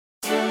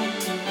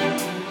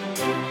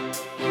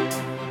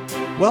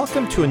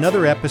Welcome to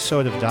another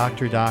episode of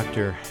Dr.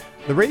 Doctor,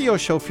 the radio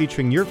show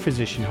featuring your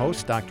physician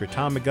host, Dr.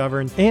 Tom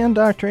McGovern, and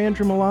Dr.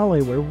 Andrew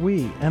Mullally, where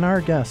we and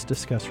our guests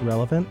discuss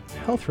relevant,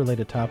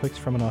 health-related topics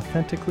from an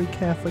authentically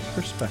Catholic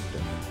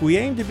perspective. We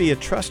aim to be a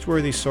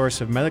trustworthy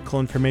source of medical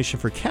information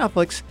for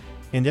Catholics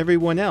and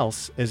everyone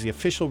else as the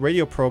official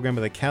radio program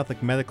of the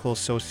Catholic Medical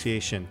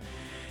Association.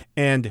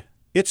 And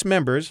its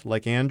members,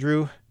 like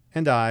Andrew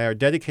and I, are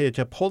dedicated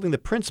to upholding the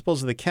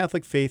principles of the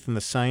Catholic faith and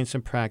the science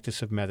and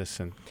practice of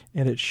medicine.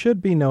 And it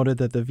should be noted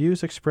that the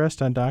views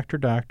expressed on Dr.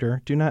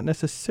 Doctor do not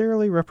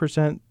necessarily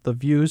represent the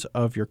views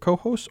of your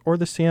co-hosts or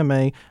the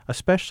CMA,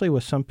 especially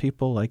with some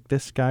people like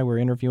this guy we're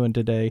interviewing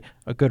today,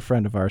 a good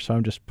friend of ours, so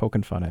I'm just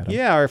poking fun at him.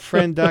 Yeah, our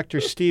friend Dr.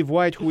 Steve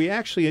White, who we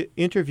actually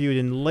interviewed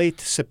in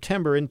late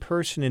September in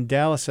person in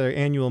Dallas at our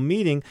annual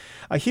meeting.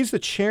 He's the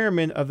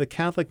chairman of the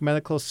Catholic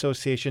Medical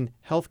Association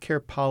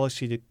Healthcare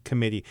Policy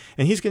Committee,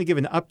 and he's going to give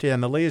an update on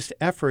the latest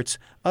efforts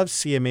of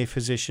CMA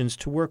physicians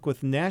to work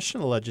with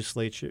national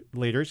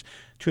legislators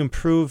to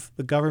improve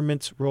the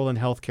government's role in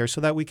healthcare so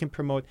that we can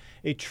promote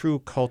a true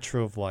culture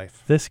of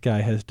life. This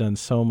guy has done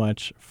so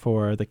much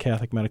for the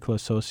Catholic Medical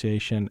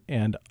Association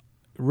and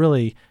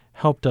really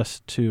helped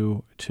us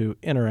to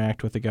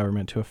interact with the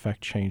government to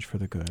affect change for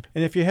the good.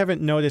 And if you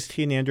haven't noticed,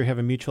 he and Andrew have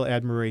a mutual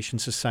admiration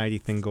society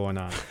thing going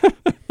on.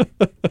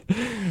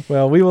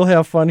 Well, we will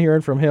have fun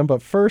hearing from him,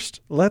 but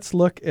first, let's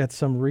look at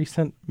some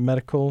recent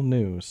medical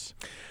news.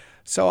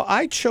 So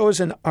I chose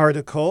an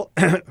article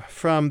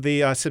from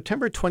the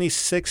September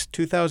 26,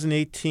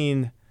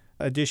 2018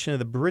 edition of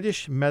the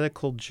British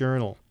Medical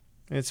Journal.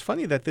 And it's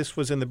funny that this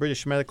was in the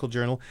British Medical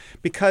Journal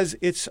because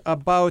it's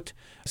about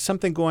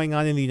something going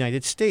on in the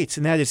United States,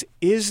 and that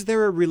is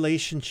there a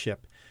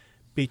relationship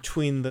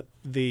between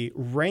the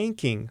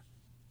ranking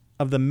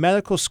of the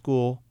medical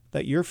school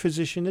that your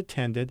physician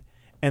attended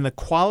and the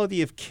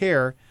quality of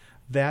care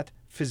that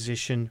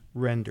physician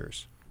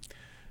renders?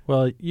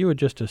 Well, you would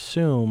just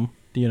assume,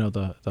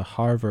 the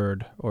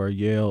Harvard or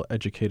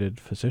Yale-educated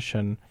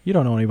physician. You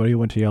don't know anybody who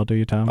went to Yale, do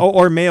you, Tom? Oh,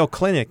 or Mayo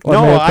Clinic. Or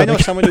no, Mayo I know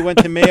Clinic. someone who went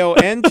to Mayo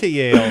and to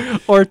Yale.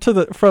 Or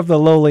from the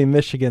lowly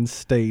Michigan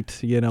State,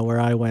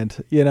 where I went.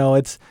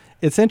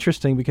 It's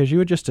interesting because you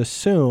would just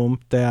assume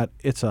that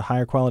it's a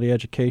higher quality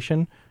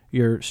education.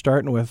 You're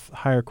starting with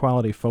higher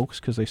quality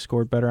folks because they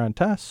scored better on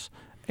tests,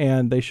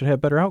 and they should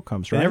have better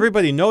outcomes, right? And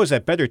everybody knows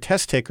that better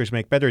test takers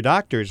make better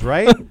doctors,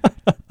 right?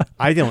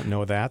 I don't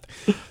know that,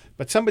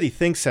 but somebody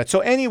thinks that. So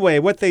anyway,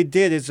 what they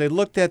did is they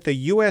looked at the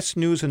U.S.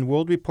 News and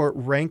World Report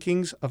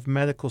rankings of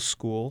medical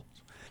school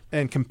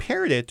and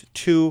compared it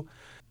to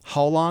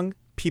how long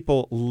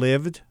people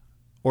lived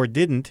or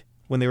didn't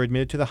when they were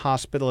admitted to the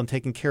hospital and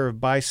taken care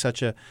of by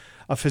such a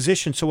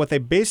physician. So what they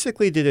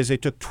basically did is they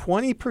took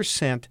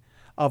 20%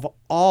 of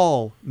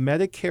all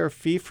Medicare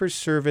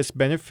fee-for-service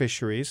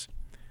beneficiaries,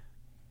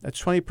 that's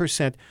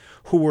 20%,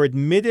 who were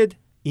admitted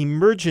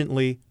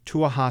emergently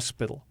to a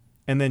hospital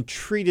and then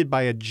treated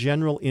by a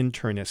general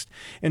internist.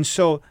 And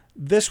so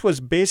this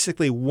was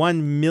basically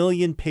 1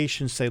 million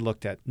patients they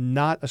looked at,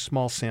 not a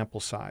small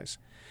sample size.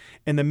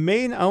 And the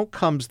main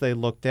outcomes they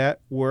looked at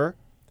were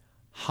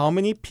how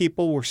many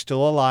people were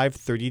still alive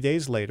 30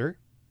 days later,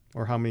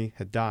 or how many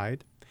had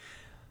died,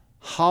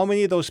 how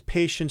many of those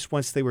patients,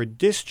 once they were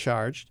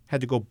discharged,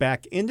 had to go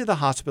back into the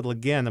hospital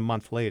again a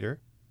month later,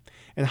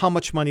 and how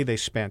much money they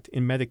spent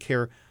in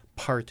Medicare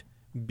Part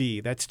B.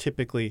 That's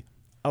typically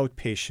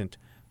outpatient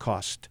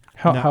cost.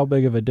 How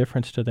big of a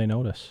difference did they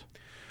notice?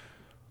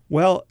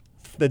 Well,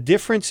 the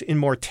difference in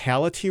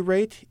mortality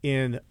rate,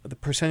 in the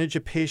percentage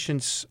of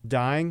patients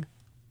dying,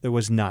 there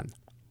was none.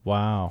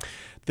 Wow.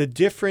 The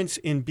difference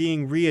in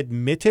being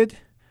readmitted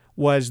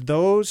was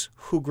those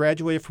who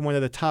graduated from one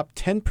of the top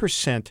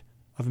 10%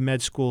 of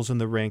med schools in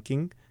the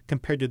ranking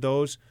compared to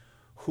those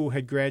who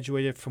had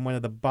graduated from one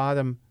of the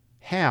bottom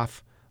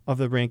half of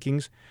the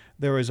rankings.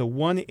 There was a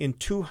 1 in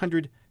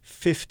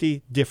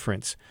 250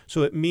 difference.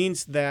 So it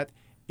means that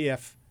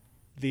if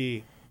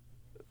the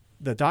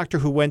doctor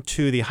who went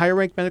to the higher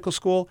ranked medical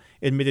school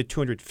admitted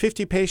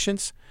 250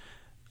 patients,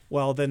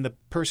 well, then the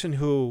person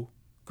who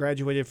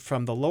graduated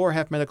from the lower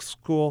half medical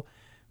school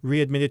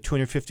readmitted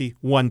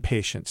 251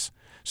 patients.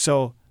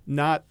 So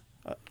not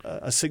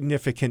a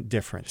significant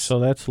difference. So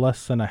that's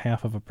less than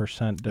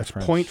 0.5% difference. That's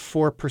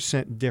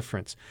 0.4%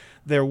 difference.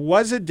 There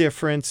was a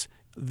difference.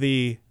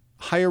 The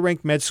higher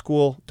ranked med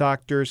school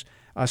doctors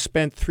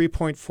spent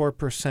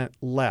 3.4%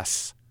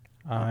 less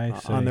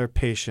on their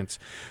patients.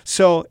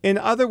 So in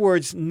other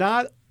words,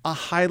 not a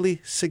highly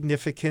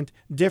significant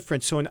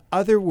difference. So in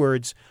other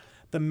words,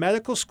 the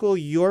medical school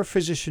your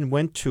physician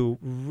went to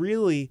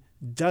really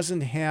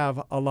doesn't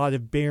have a lot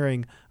of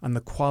bearing on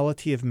the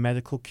quality of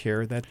medical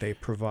care that they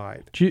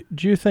provide. Do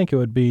you think it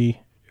would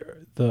be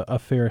a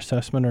fair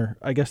assessment, or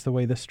I guess the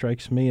way this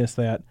strikes me is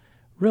that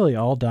really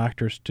all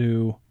doctors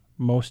do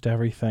most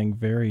everything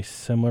very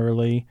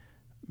similarly.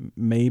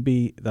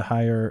 Maybe the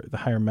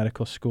higher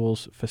medical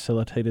schools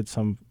facilitated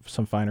some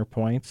finer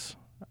points.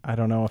 I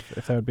don't know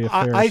if that would be a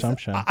fair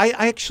assumption. I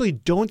actually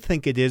don't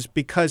think it is,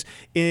 because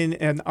in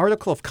an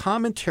article of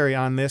commentary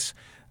on this,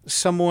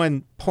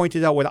 someone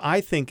pointed out what I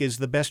think is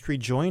the best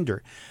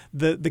rejoinder.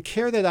 The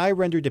care that I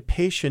render to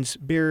patients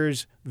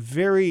bears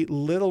very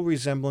little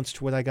resemblance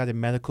to what I got in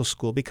medical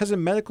school, because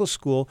in medical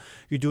school,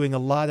 you're doing a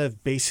lot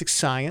of basic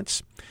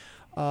science.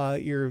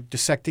 You're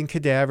dissecting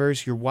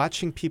cadavers, you're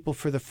watching people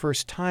for the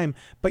first time,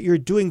 but you're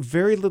doing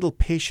very little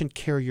patient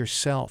care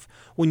yourself.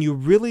 When you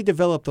really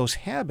develop those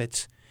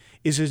habits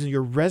is in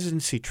your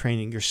residency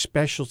training, your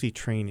specialty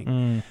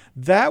training.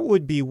 That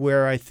would be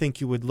where I think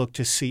you would look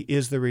to see,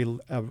 is there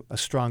a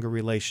stronger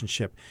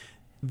relationship.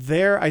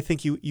 There, I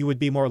think you would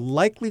be more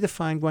likely to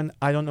find one.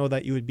 I don't know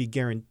that you would be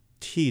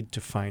guaranteed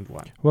to find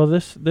one. Well,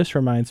 this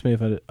reminds me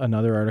of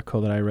another article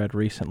that I read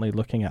recently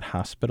looking at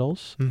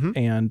hospitals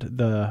and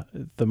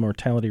the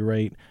mortality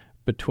rate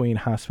between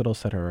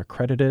hospitals that are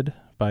accredited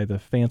by the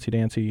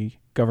fancy-dancy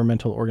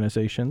governmental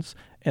organizations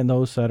and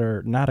those that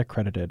are not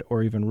accredited,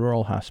 or even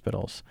rural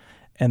hospitals.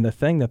 And the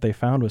thing that they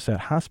found was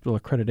that hospital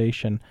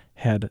accreditation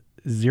had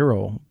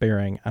zero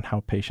bearing on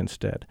how patients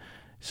did.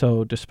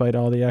 So despite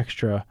all the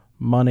extra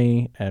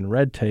money and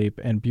red tape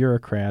and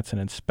bureaucrats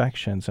and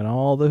inspections and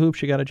all the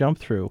hoops you got to jump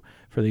through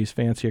for these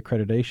fancy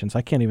accreditations,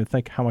 I can't even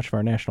think how much of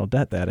our national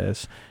debt that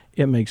is.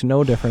 It makes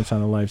no difference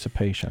on the lives of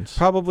patients.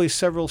 Probably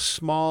several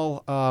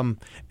small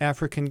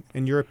African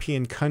and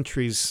European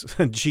countries'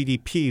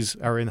 GDPs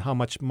are in how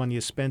much money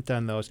is spent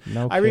on those.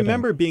 No I kidding.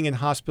 remember being in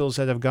hospitals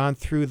that have gone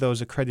through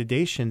those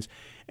accreditations,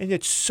 and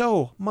it's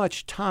so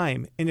much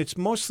time, and it's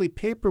mostly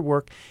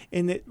paperwork,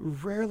 and it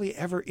rarely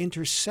ever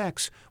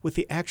intersects with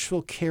the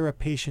actual care a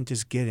patient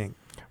is getting.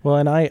 Well,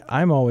 and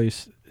I'm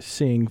always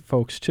seeing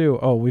folks too,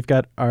 we've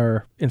got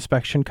our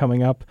inspection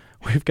coming up.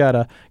 We've got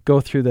to go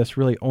through this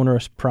really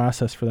onerous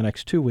process for the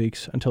next 2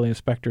 weeks until the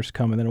inspectors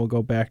come, and then we'll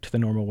go back to the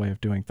normal way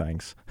of doing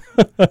things.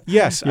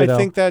 Yes, I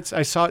think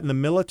I saw it in the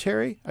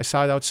military. I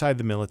saw it outside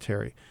the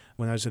military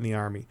when I was in the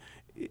Army.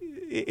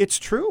 It's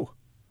true.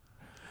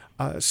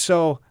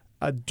 So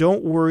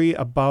don't worry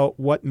about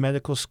what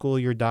medical school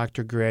your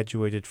doctor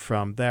graduated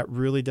from. That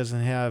really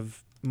doesn't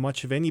have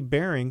much of any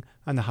bearing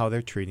on how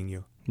they're treating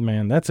you.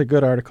 Man, that's a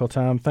good article,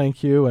 Tom.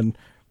 Thank you. And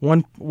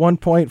one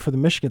point for the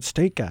Michigan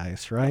State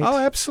guys, right? Oh,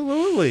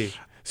 absolutely.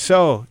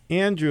 So,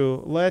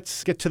 Andrew,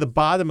 let's get to the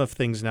bottom of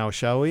things now,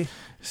 shall we?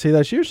 See,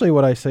 that's usually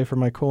what I say for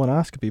my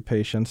colonoscopy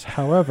patients.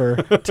 However,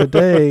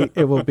 today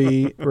it will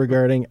be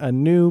regarding a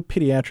new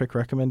pediatric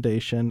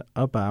recommendation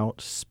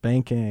about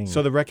spanking.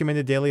 So the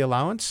recommended daily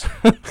allowance?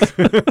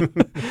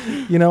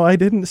 I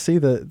didn't see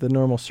the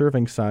normal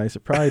serving size.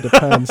 It probably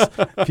depends.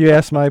 If you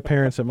ask my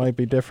parents, it might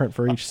be different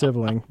for each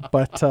sibling.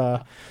 But,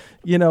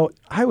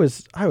 I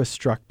was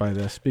struck by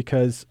this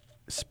because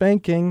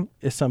spanking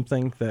is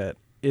something that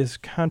is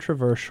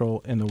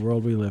controversial in the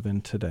world we live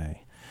in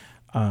today.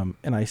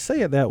 And I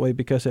say it that way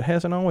because it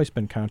hasn't always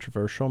been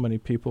controversial. Many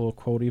people will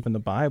quote even the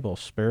Bible,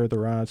 spare the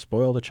rod,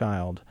 spoil the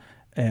child.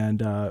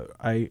 And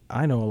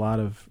I know a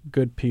lot of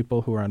good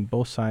people who are on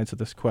both sides of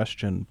this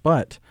question.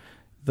 But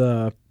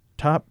the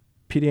top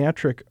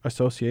pediatric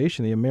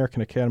association, the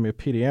American Academy of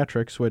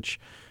Pediatrics, which,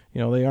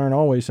 they aren't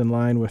always in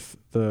line with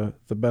the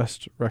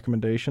best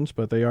recommendations,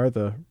 but they are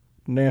the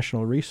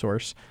national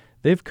resource,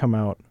 they've come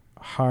out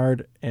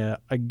hard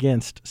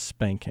against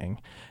spanking.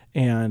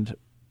 And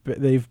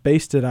they've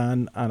based it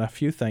on a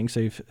few things.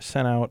 They've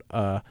sent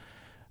out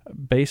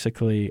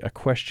basically a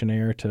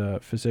questionnaire to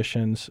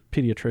physicians,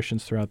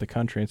 pediatricians throughout the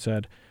country and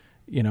said,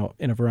 in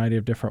a variety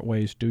of different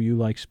ways, do you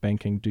like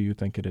spanking? Do you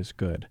think it is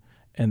good?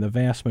 And the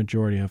vast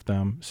majority of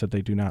them said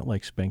they do not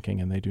like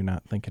spanking and they do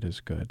not think it is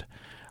good.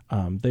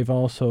 They've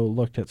also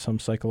looked at some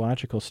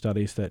psychological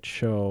studies that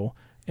show,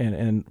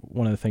 and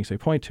one of the things they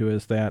point to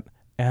is that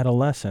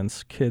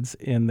adolescents, kids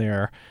in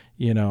their,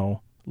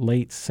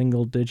 late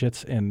single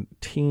digits and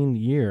teen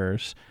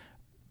years,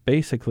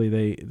 basically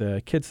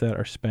the kids that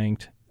are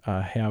spanked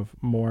have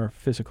more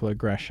physical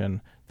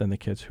aggression than the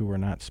kids who were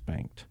not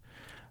spanked.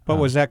 But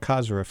was that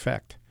cause or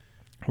effect?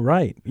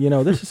 Right.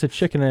 This is a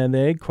chicken and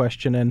egg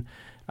question, and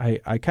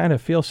I kind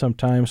of feel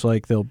sometimes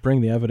like they'll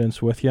bring the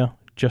evidence with you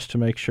just to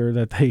make sure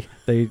that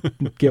they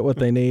get what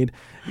they need.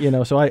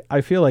 So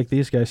I feel like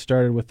these guys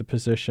started with the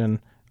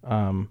position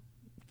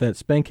that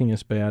spanking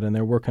is bad, and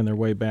they're working their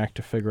way back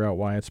to figure out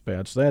why it's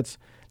bad. So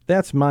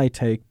that's my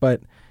take.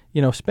 But,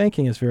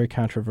 spanking is very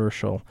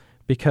controversial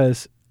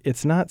because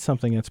it's not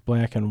something that's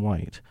black and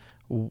white.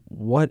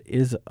 What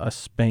is a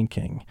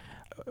spanking?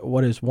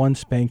 What is one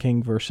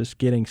spanking versus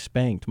getting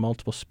spanked,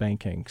 multiple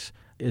spankings?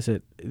 Is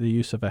it the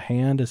use of a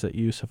hand? Is it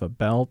use of a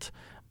belt?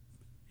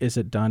 Is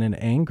it done in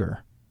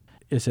anger?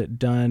 Is it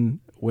done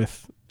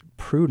with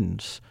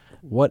prudence?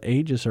 What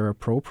ages are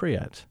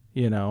appropriate?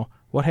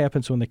 What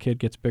happens when the kid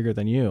gets bigger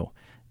than you?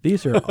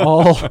 These are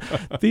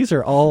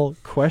all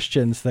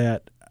questions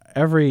that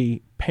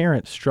every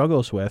parent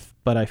struggles with,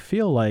 but I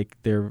feel like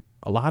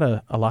a lot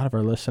of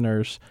our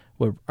listeners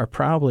are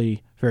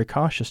probably very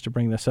cautious to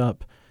bring this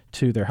up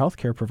to their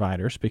healthcare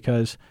providers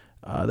because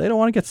they don't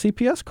want to get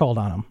CPS called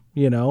on them.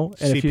 And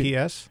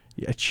CPS?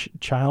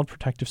 Child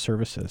Protective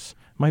Services.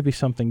 Might be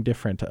something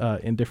different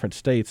in different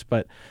states,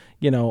 but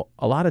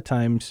a lot of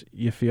times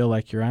you feel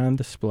like you're on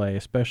display,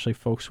 especially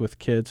folks with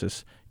kids.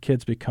 As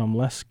kids become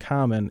less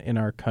common in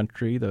our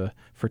country, the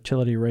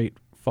fertility rate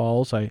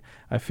falls. I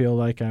feel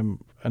like I'm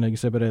an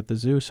exhibit at the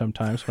zoo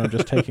sometimes when I'm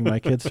just taking my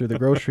kids through the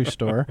grocery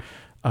store.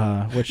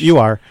 Which you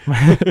are.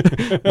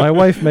 My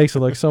wife makes it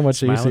look so much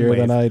Smile and easier wave.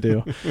 than I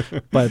do.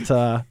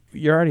 But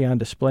you're already on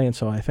display, and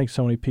so I think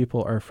so many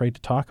people are afraid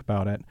to talk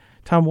about it.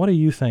 Tom, what do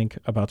you think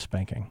about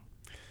spanking?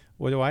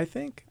 What do I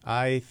think?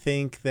 I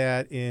think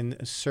that in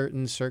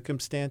certain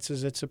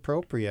circumstances it's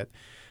appropriate.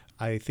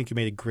 I think you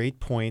made a great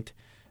point.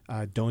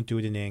 Don't do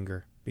it in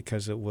anger,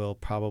 because it will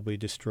probably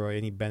destroy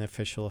any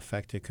beneficial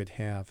effect it could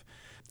have.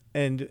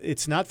 And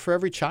it's not for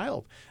every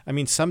child. I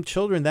mean, some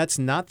children, that's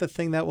not the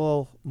thing that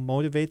will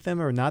motivate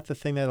them, or not the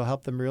thing that will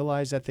help them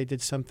realize that they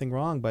did something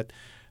wrong. But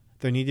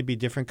there need to be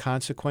different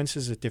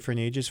consequences at different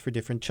ages for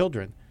different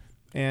children.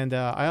 And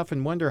I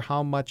often wonder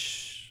how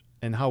much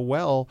and how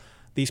well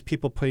these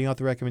people putting out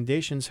the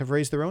recommendations have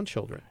raised their own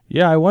children.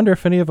 Yeah, I wonder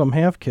if any of them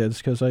have kids,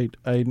 because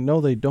I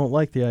know they don't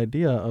like the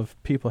idea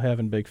of people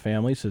having big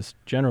families as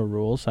general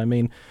rules. I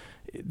mean,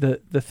 the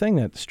thing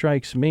that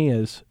strikes me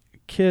is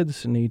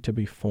kids need to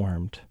be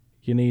formed.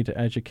 You need to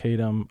educate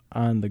them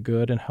on the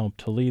good and help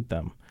to lead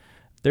them.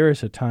 There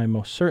is a time,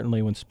 most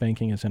certainly, when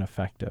spanking is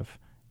ineffective.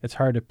 It's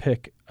hard to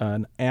pick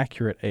an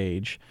accurate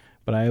age,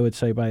 but I would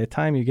say by the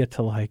time you get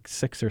to like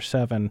 6 or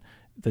 7,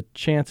 the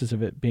chances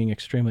of it being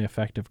extremely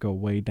effective go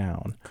way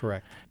down.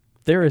 Correct.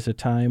 There is a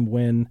time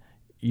when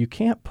you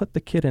can't put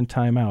the kid in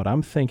timeout.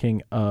 I'm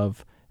thinking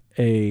of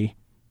a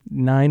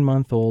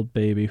 9-month-old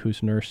baby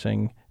who's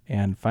nursing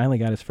and finally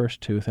got his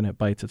first tooth and it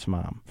bites its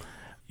mom.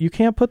 You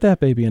can't put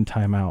that baby in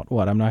timeout.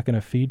 What, I'm not going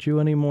to feed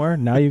you anymore?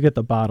 Now you get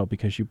the bottle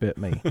because you bit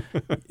me.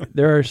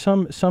 There are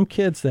some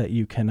kids that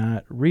you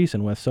cannot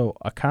reason with. So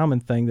a common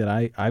thing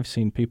that I've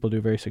seen people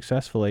do very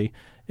successfully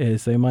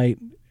is they might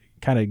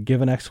kind of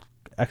give an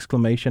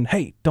exclamation,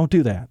 "Hey, don't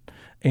do that."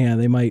 And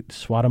they might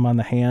swat them on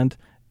the hand.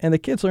 And the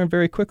kids learn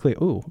very quickly,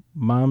 "Ooh,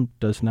 mom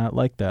does not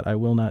like that. I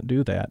will not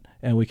do that."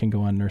 And we can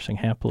go on nursing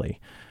happily.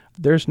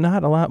 There's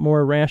not a lot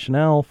more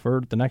rationale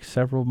for the next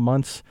several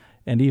months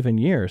and even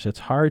years.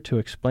 It's hard to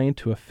explain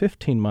to a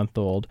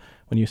 15-month-old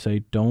when you say,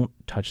 "Don't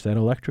touch that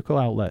electrical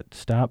outlet.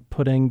 Stop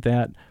putting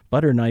that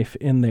butter knife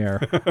in there.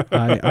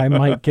 I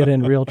might get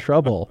in real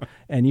trouble."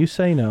 And you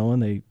say no,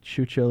 and they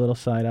shoot you a little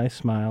side-eye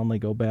smile, and they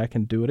go back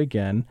and do it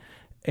again.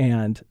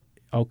 And,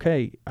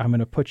 okay, I'm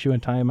going to put you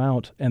in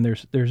timeout, and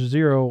there's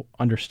zero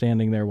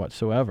understanding there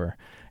whatsoever.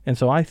 And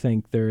so I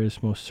think there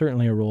is most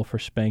certainly a role for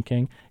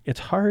spanking. It's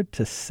hard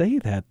to say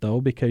that,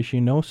 though, because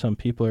some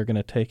people are going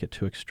to take it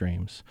to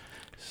extremes.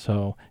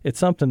 So it's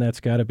something that's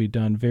got to be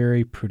done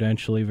very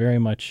prudentially, very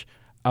much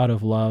out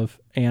of love.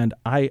 And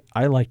I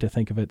like to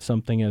think of it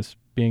something as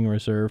being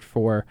reserved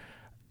for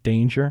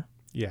danger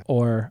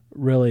or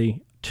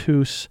really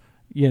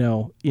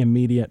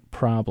immediate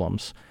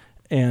problems.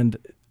 And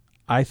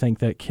I think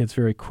that kids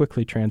very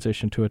quickly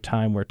transition to a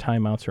time where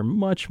timeouts are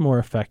much more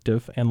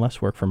effective and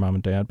less work for mom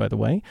and dad, by the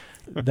way,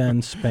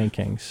 than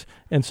spankings.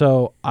 And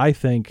so I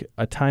think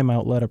a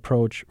timeout-led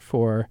approach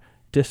for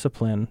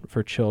discipline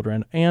for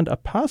children and a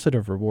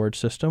positive reward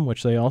system,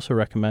 which they also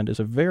recommend, is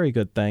a very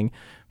good thing.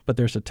 But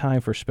there's a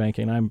time for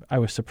spanking. I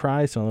was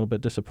surprised and a little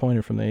bit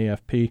disappointed from the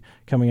AFP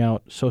coming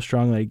out so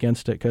strongly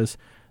against it, because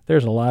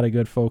there's a lot of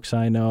good folks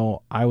I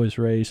know. I was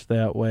raised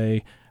that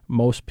way.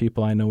 Most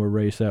people I know were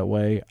raised that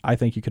way. I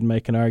think you could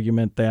make an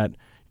argument that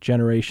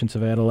generations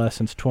of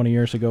adolescents 20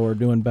 years ago are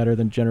doing better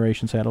than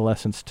generations of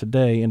adolescents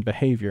today in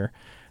behavior.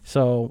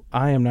 So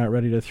I am not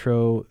ready to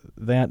throw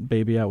that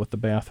baby out with the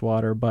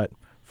bathwater, but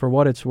for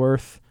what it's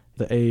worth,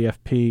 the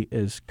AAFP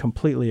is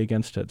completely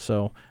against it.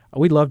 So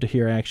we'd love to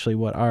hear actually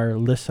what our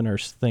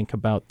listeners think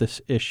about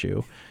this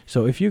issue.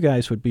 So if you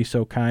guys would be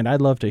so kind,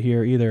 I'd love to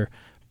hear either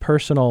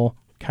personal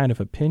kind of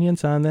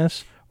opinions on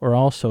this or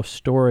also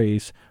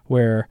stories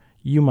where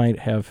you might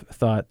have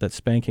thought that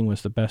spanking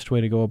was the best way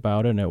to go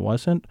about it and it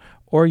wasn't,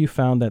 or you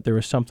found that there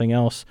was something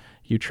else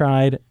you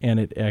tried and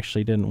it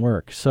actually didn't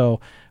work. So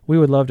we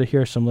would love to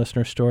hear some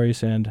listener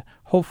stories, and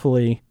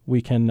hopefully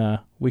we can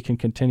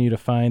continue to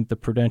find the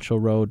prudential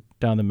road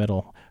down the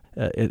middle.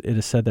 It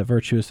is said that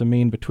virtue is the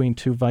mean between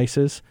two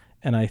vices,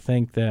 and I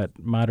think that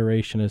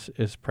moderation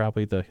is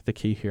probably the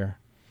key here.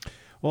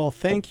 Well,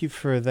 thank you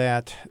for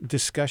that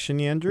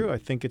discussion, Andrew. I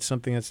think it's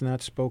something that's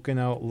not spoken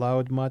out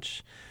loud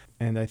much,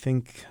 and I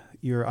think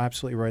you're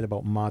absolutely right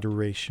about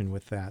moderation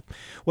with that.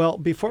 Well,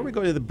 before we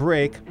go to the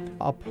break,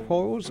 I'll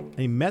pose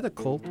a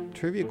medical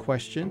trivia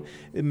question.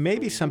 It may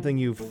be something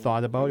you've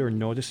thought about or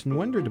noticed and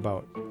wondered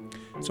about.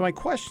 So my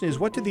question is,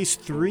 what do these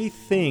 3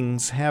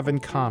 things have in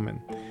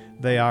common?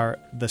 They are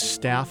the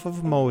staff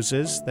of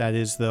Moses, that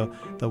is the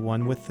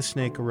one with the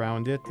snake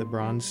around it, the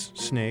bronze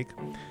snake,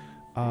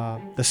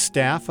 the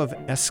staff of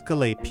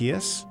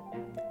Asclepius,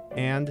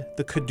 and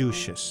the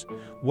caduceus.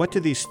 What do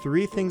these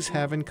 3 things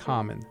have in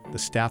common? The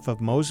staff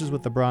of Moses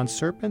with the bronze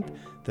serpent,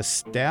 the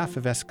staff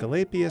of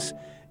Asclepius,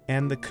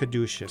 and the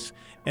caduceus.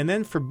 And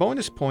then for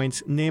bonus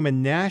points, name a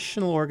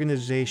national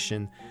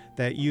organization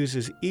that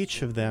uses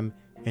each of them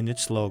in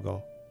its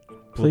logo.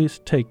 Please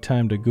take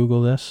time to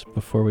Google this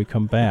before we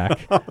come back.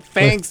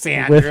 Thanks,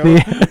 Andrew.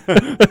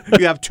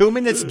 You have 2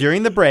 minutes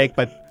during the break,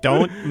 but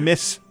don't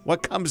miss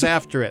what comes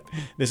after it.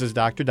 This is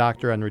Dr.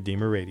 Doctor on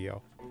Redeemer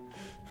Radio.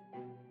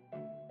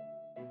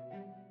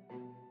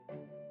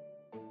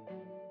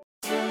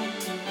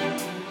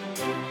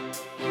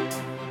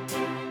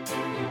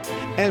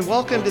 And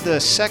welcome to the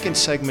second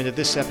segment of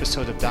this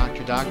episode of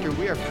Dr. Doctor.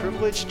 We are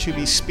privileged to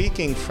be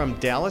speaking from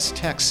Dallas,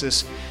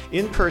 Texas,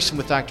 in person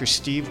with Dr.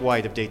 Steve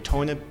White of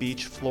Daytona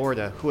Beach,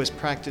 Florida, who has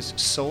practiced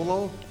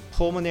solo,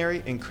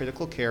 pulmonary, and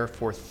critical care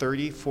for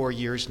 34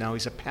 years now.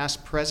 He's a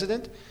past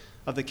president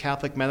of the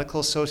Catholic Medical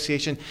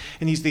Association,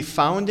 and he's the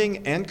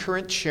founding and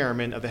current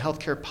chairman of the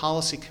Healthcare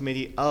Policy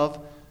Committee of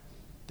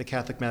the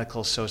Catholic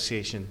Medical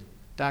Association.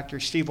 Dr.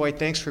 Steve White,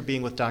 thanks for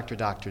being with Dr.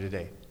 Doctor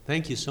today.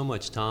 Thank you so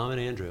much, Tom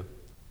and Andrew.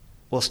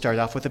 We'll start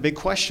off with a big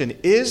question.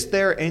 Is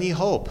there any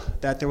hope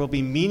that there will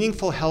be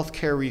meaningful health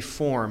care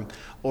reform,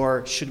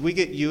 or should we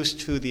get used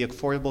to the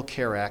Affordable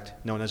Care Act,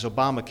 known as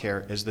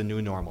Obamacare, as the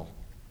new normal?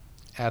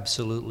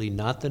 Absolutely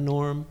not the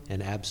norm,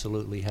 and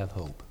absolutely have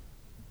hope.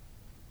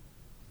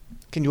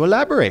 Can you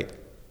elaborate?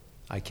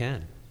 I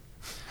can.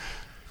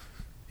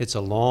 It's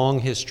a long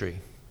history.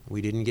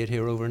 We didn't get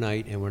here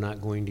overnight, and we're not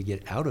going to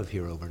get out of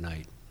here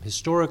overnight.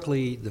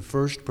 Historically, the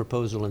first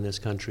proposal in this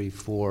country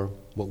for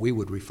what we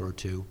would refer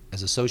to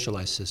as a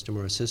socialized system,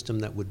 or a system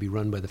that would be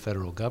run by the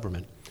federal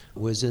government,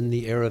 was in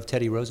the era of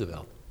Teddy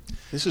Roosevelt.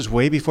 This is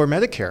way before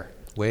Medicare.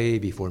 Way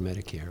before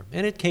Medicare.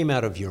 And it came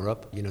out of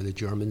Europe. You know, the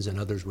Germans and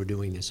others were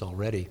doing this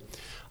already.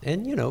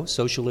 And, you know,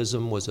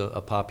 socialism was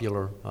a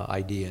popular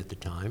idea at the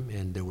time,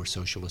 and there were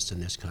socialists in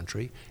this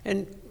country.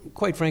 And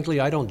quite frankly,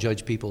 I don't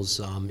judge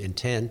people's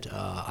intent.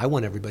 I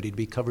want everybody to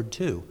be covered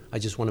too. I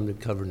just want them to be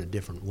covered in a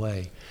different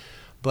way.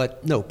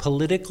 But no,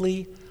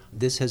 politically,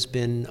 this has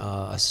been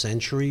a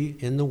century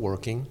in the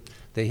working.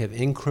 They have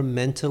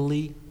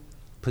incrementally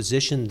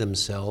positioned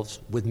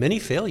themselves with many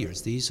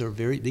failures. These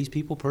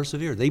people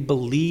persevere. They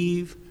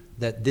believe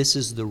that this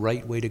is the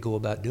right way to go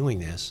about doing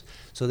this.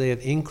 So they have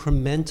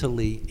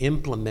incrementally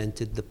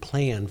implemented the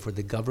plan for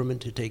the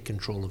government to take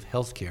control of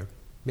healthcare,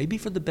 maybe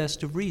for the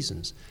best of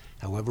reasons.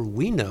 However,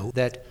 we know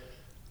that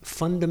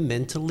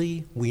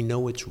fundamentally we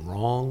know it's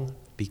wrong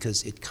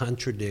because it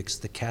contradicts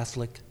the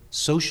Catholic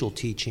social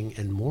teaching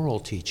and moral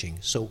teaching.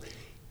 So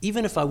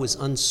even if I was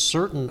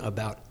uncertain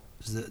about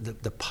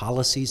the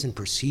policies and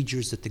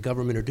procedures that the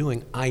government are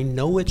doing, I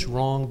know it's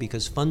wrong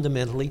because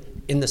fundamentally,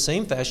 in the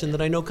same fashion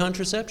that I know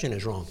contraception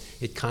is wrong,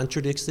 it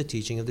contradicts the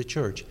teaching of the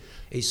church.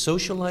 A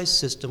socialized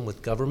system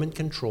with government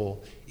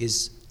control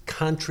is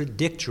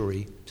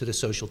contradictory to the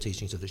social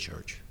teachings of the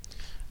church.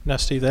 Now,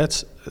 Steve,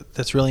 that's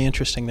really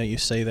interesting that you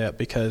say that,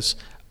 because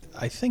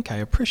I think I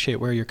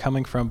appreciate where you're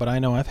coming from, but I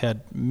know I've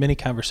had many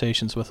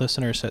conversations with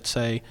listeners that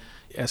say,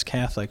 as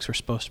Catholics, we're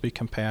supposed to be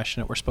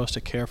compassionate, we're supposed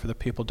to care for the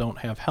people who don't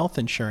have health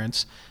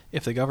insurance.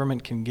 If the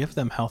government can give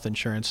them health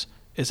insurance,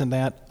 isn't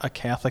that a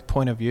Catholic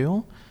point of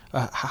view?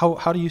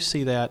 How do you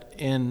see that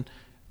in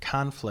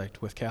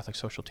conflict with Catholic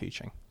social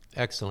teaching?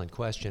 Excellent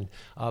question,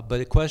 but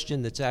a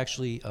question that's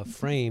actually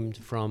framed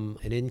from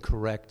an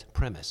incorrect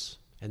premise,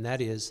 and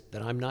that is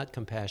that I'm not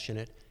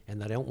compassionate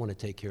and that I don't want to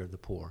take care of the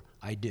poor.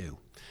 I do.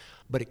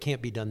 But it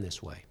can't be done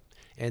this way.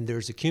 And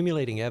there's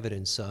accumulating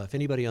evidence. If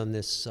anybody on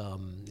this,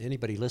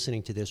 anybody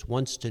listening to this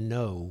wants to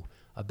know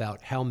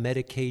about how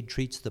Medicaid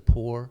treats the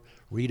poor,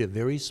 read a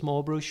very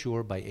small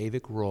brochure by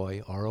Avik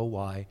Roy,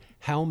 R-O-Y,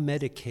 How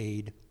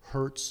Medicaid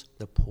Hurts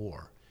the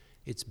Poor.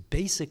 It's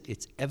basic,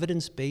 it's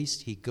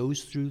evidence-based. He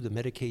goes through the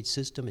Medicaid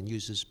system and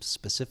uses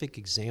specific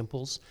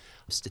examples,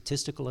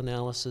 statistical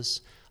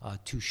analysis,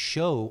 to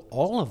show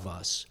all of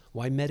us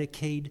why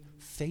Medicaid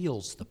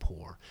fails the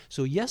poor.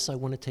 So yes, I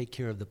want to take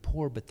care of the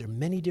poor, but there are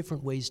many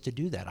different ways to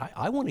do that.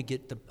 I want to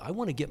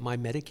get my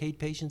Medicaid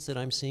patients that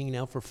I'm seeing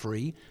now for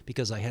free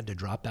because I had to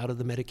drop out of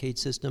the Medicaid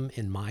system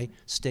in my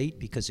state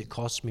because it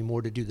costs me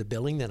more to do the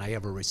billing than I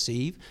ever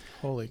receive.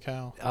 Holy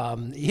cow.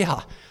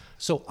 Yeah.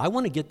 So I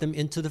want to get them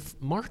into the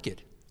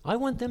market. I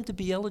want them to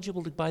be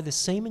eligible to buy the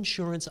same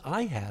insurance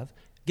I have,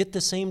 get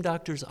the same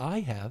doctors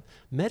I have.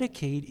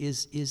 Medicaid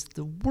is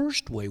the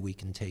worst way we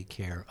can take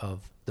care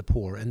of the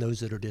poor and those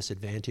that are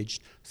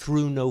disadvantaged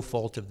through no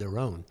fault of their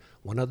own.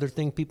 One other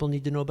thing people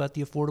need to know about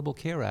the Affordable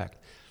Care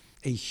Act: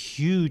 a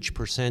huge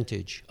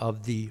percentage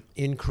of the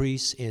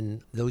increase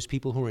in those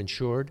people who are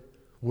insured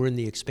were in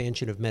the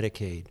expansion of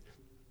Medicaid.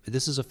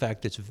 This is a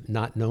fact that's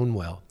not known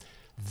well.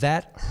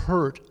 That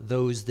hurt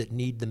those that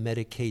need the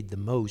Medicaid the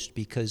most,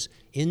 because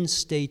in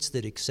states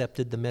that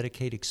accepted the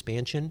Medicaid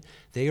expansion,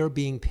 they are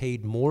being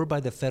paid more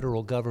by the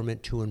federal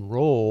government to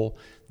enroll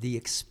the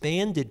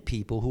expanded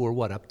people who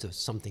are up to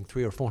something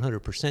 300 or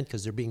 400%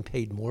 because they're being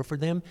paid more for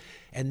them.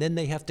 And then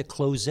they have to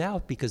close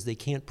out because they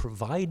can't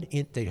provide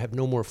it. They have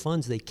no more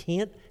funds. They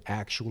can't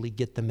actually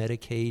get the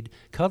Medicaid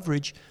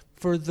coverage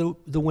for the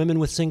women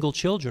with single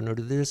children or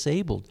the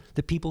disabled,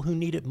 the people who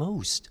need it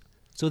most.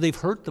 So they've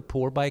hurt the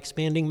poor by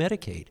expanding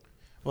Medicaid.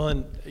 Well,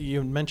 and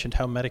you mentioned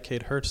how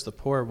Medicaid hurts the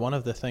poor. One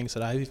of the things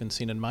that I've even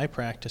seen in my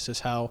practice is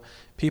how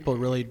people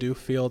really do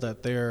feel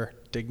that their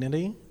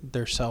dignity,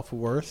 their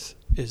self-worth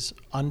is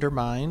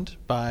undermined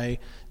by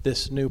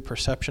this new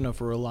perception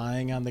of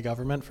relying on the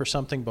government for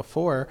something.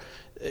 Before,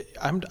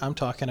 I'm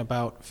talking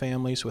about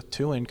families with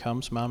two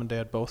incomes, mom and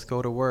dad both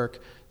go to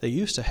work. They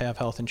used to have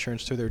health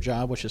insurance through their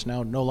job, which is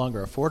now no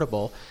longer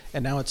affordable,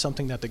 and now it's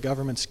something that the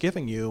government's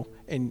giving you,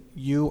 and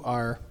you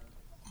are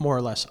more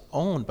or less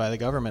owned by the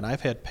government.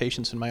 I've had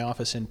patients in my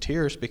office in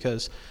tears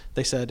because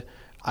they said,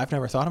 I've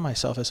never thought of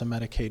myself as a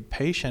Medicaid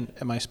patient.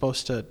 Am I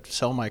supposed to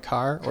sell my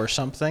car or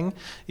something?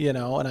 And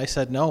I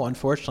said, no,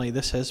 unfortunately,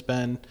 this has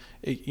been,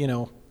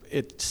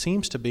 it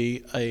seems to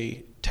be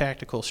a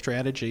tactical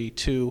strategy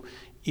to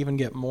even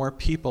get more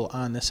people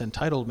on this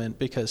entitlement,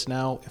 because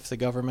now if the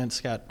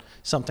government's got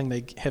something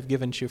they have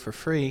given to you for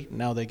free,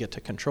 now they get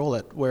to control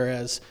it.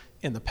 Whereas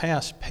in the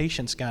past,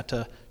 patients got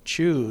to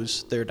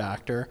choose their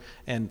doctor,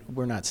 and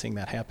we're not seeing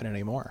that happen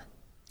anymore.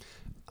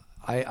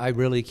 I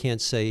really can't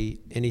say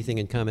anything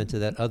in comment to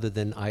that other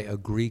than I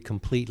agree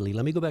completely.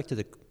 Let me go back to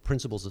the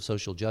principles of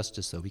social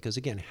justice, though, because,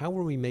 again, how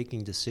are we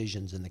making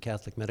decisions in the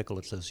Catholic Medical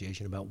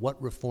Association about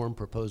what reform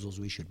proposals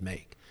we should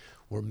make?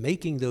 We're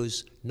making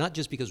those not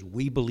just because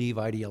we believe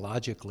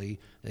ideologically,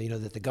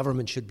 that the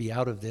government should be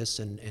out of this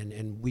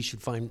and we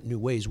should find new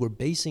ways. We're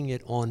basing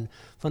it on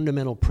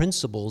fundamental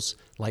principles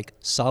like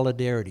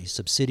solidarity,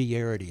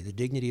 subsidiarity, the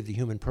dignity of the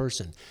human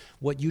person.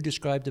 What you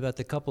described about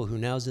the couple who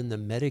now is in the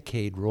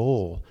Medicaid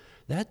role,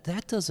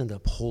 that doesn't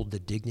uphold the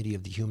dignity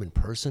of the human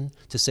person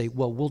to say,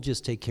 well, we'll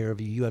just take care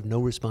of you. You have no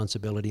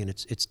responsibility, and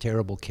it's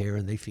terrible care,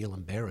 and they feel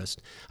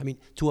embarrassed. I mean,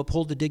 to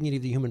uphold the dignity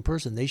of the human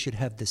person, they should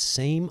have the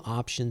same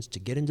options to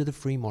get into the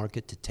free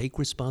market, to take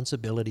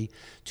responsibility,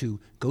 to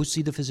go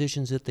see the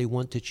physicians that they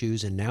want to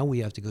choose. And now we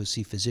have to go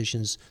see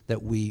physicians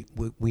that we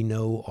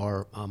know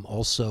are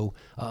also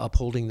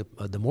upholding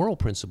the moral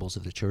principles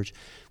of the church.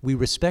 We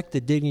respect the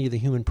dignity of the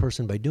human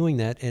person by doing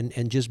that.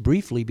 And just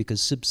briefly,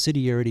 because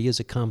subsidiarity is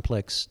a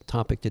complex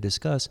topic to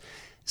discuss,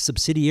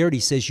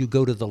 subsidiarity says you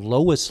go to the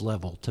lowest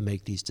level to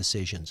make these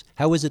decisions.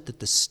 How is it that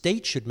the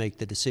state should make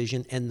the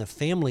decision and the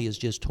family is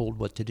just told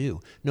what to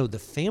do? No, the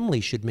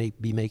family should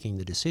be making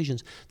the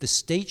decisions. The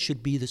state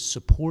should be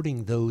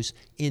supporting those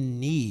in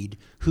need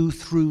who,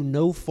 through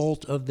no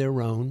fault of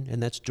their own,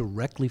 and that's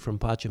directly from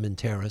Pacem in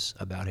Terris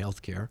about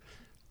health care,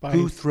 by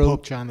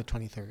Pope John the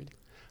 23rd.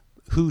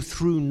 Who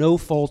through no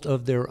fault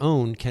of their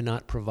own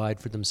cannot provide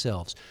for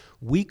themselves.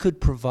 We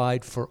could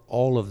provide for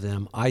all of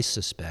them, I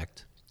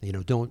suspect.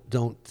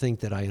 Don't think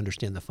that I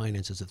understand the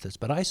finances of this,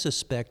 but I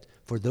suspect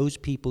for those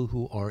people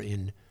who are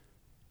in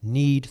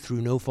need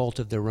through no fault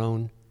of their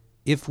own,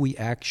 if we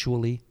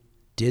actually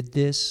did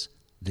this,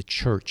 the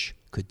church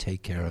could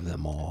take care of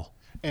them all.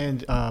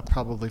 And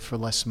probably for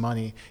less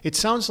money. It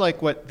sounds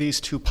like what these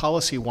two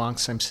policy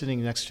wonks I'm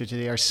sitting next to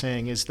today are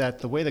saying is that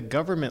the way the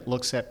government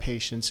looks at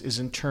patients is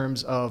in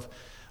terms of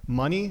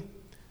money,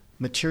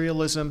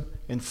 materialism,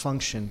 and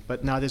function,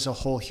 but not as a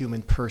whole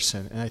human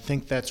person. And I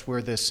think that's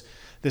where this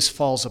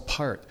falls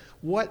apart.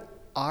 What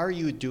are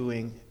you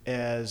doing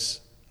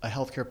as a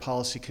healthcare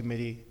policy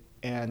committee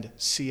and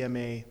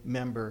CMA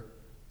member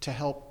to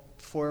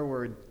help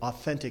forward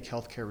authentic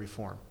healthcare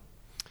reform?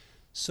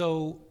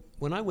 So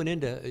when I went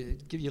into,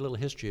 give you a little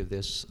history of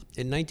this,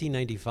 in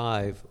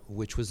 1995,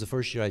 which was the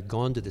first year I'd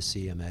gone to the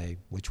CMA,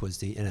 which was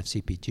the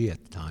NFCPG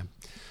at the time,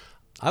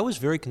 I was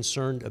very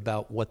concerned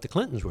about what the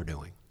Clintons were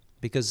doing,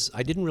 because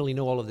I didn't really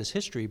know all of this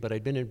history, but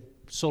I'd been in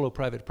solo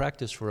private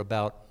practice for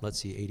about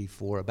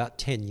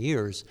 10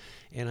 years,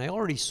 and I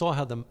already saw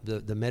how the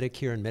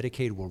Medicare and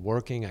Medicaid were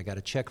working. I got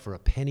a check for a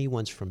penny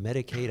once from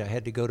Medicaid. I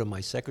had to go to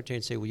my secretary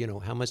and say, well,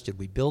 how much did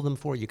we bill them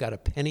for? You got a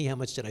penny? How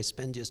much did I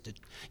spend just to,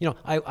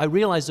 I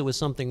realized there was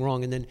something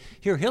wrong. And then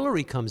here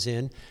Hillary comes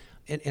in,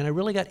 and I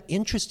really got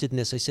interested in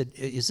this. I said,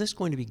 is this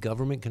going to be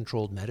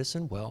government-controlled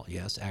medicine? Well,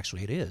 yes,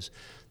 actually it is.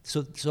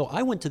 So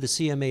I went to the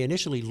CMA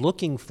initially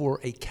looking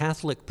for a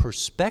Catholic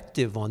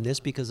perspective on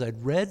this because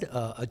I'd read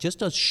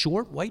just a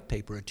short white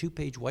paper, a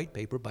 2-page white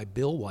paper by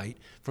Bill White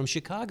from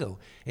Chicago.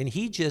 And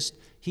he just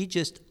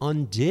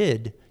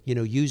undid,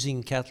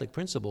 using Catholic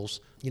principles,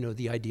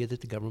 the idea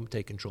that the government would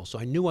take control. So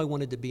I knew I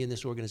wanted to be in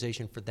this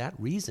organization for that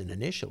reason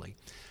initially.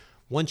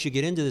 Once you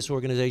get into this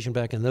organization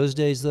back in those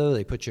days, though,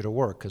 they put you to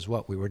work because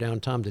we were down,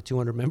 Tom, to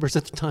 200 members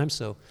at the time.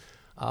 So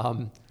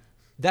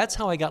that's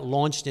how I got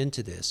launched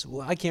into this.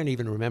 Well, I can't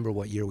even remember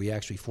what year we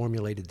actually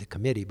formulated the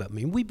committee, but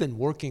we've been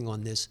working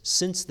on this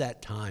since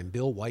that time.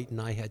 Bill White and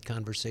I had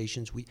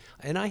conversations,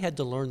 and I had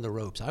to learn the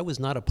ropes. I was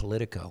not a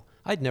politico.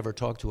 I'd never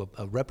talked to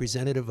a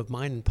representative of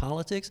mine in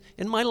politics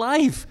in my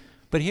life,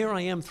 but here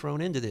I am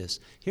thrown into this.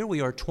 Here we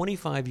are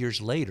 25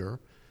 years later.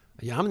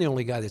 Yeah, I'm the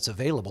only guy that's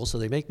available, so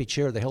they make me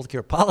chair of the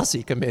Healthcare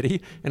Policy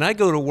Committee, and I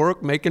go to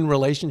work making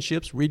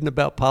relationships, reading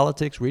about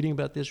politics, reading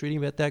about this, reading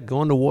about that,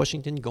 going to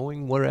Washington,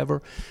 going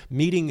wherever,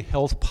 meeting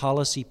health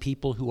policy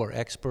people who are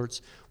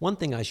experts. One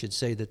thing I should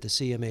say that the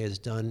CMA has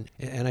done,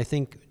 and I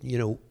think,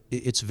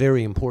 it's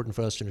very important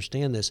for us to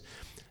understand this,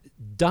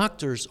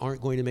 Doctors aren't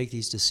going to make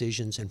these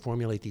decisions and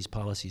formulate these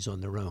policies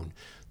on their own.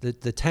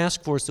 The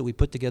task force that we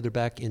put together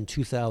back in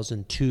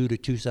 2002 to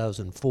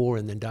 2004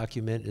 and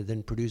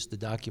then produced the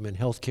document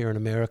Healthcare in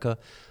America,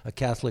 a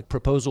Catholic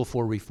proposal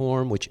for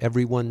reform, which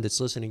everyone that's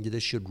listening to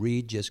this should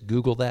read. Just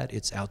Google that.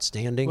 It's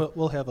outstanding.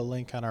 We'll have a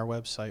link on our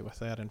website with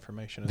that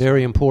information.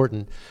 Very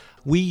important.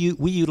 We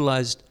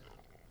utilized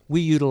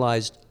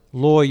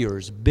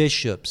lawyers,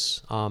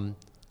 bishops,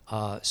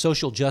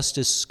 social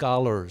justice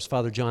scholars.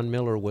 Father John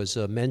Miller was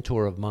a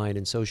mentor of mine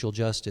in social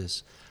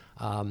justice.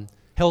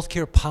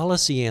 Healthcare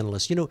policy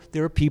analysts.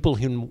 There are people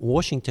in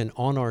Washington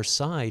on our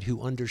side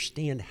who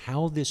understand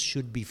how this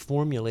should be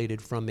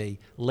formulated from a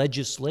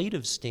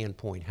legislative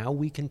standpoint, how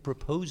we can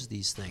propose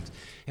these things.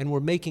 And we're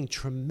making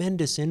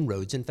tremendous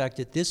inroads. In fact,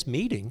 at this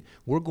meeting,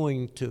 we're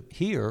going to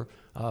hear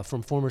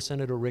from former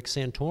Senator Rick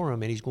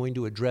Santorum, and he's going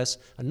to address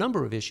a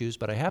number of issues,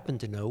 but I happen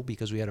to know,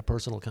 because we had a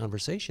personal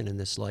conversation in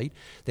this light,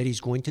 that he's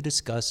going to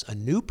discuss a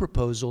new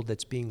proposal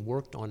that's being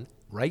worked on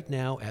right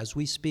now as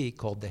we speak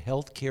called the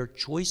Healthcare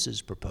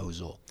Choices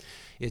Proposal.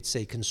 It's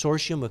a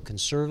consortium of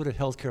conservative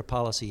healthcare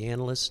policy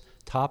analysts,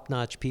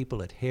 top-notch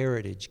people at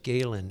Heritage,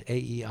 Galen,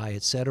 AEI,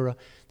 et cetera.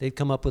 They've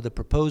come up with a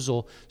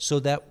proposal so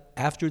that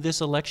after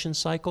this election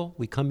cycle,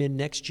 we come in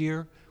next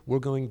year, we're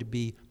going to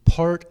be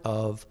part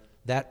of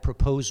that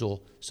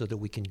proposal so that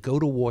we can go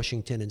to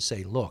Washington and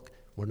say, look,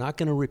 we're not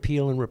going to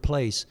repeal and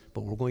replace,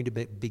 but we're going to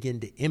begin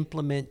to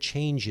implement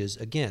changes,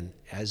 again,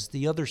 as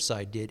the other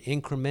side did,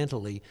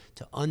 incrementally,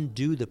 to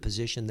undo the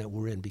position that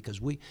we're in. Because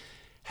we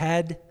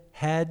had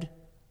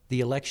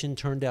the election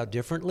turned out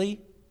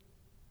differently,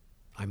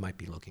 I might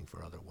be looking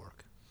for other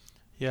work.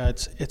 Yeah,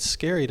 it's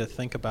scary to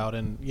think about.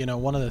 And,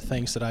 one of the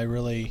things that I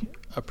really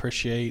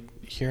appreciate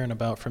hearing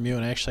about from you,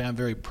 and actually I'm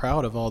very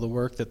proud of all the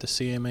work that the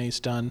CMA's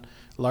done,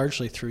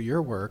 largely through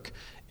your work,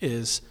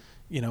 is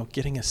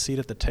getting a seat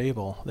at the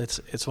table.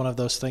 It's one of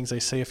those things they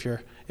say,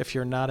 if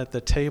you're not at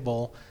the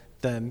table,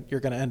 then you're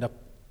going to end up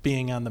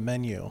being on the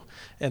menu.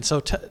 And so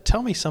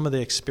tell me some of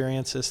the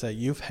experiences that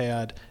you've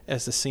had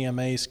as the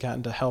CMA's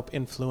gotten to help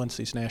influence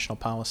these national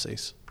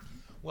policies.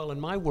 Well,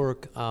 and my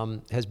work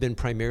has been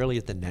primarily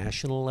at the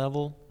national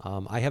level.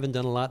 I haven't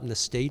done a lot in the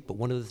state, but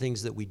one of the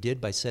things that we did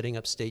by setting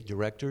up state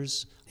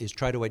directors is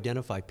try to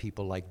identify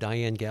people like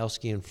Diane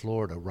Gowski in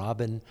Florida,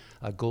 Robin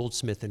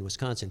Goldsmith in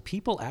Wisconsin,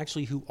 people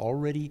actually who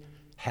already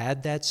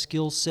had that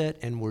skill set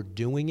and were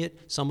doing it.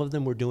 Some of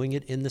them were doing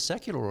it in the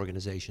secular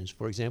organizations,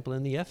 for example,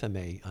 in the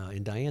FMA,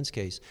 in Diane's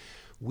case.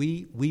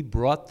 We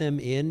brought them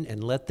in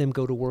and let them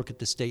go to work at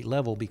the state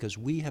level because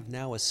we have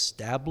now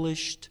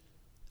established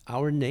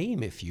our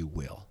name, if you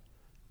will,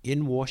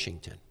 in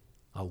Washington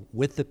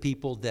with the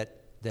people that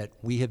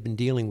we have been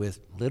dealing with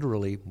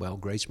literally. Well,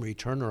 Grace Marie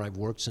Turner, I've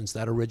worked since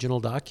that original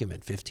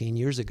document 15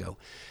 years ago.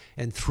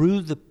 And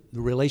through the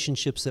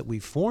relationships that we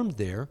formed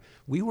there,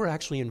 we were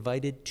actually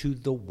invited to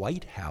the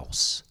White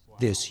House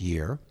this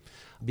year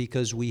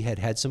because we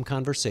had some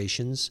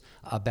conversations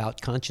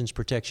about conscience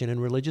protection and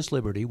religious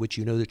liberty, which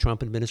the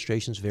Trump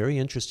administration is very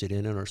interested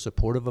in and are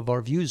supportive of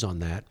our views on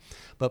that.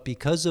 But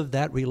because of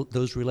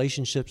those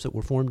relationships that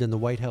were formed in the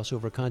White House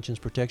over conscience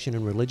protection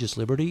and religious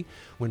liberty,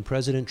 when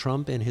President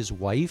Trump and his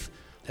wife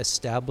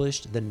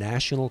established the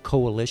National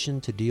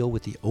Coalition to deal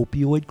with the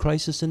opioid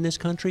crisis in this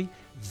country,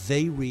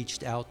 they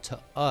reached out to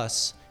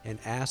us and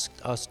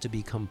asked us to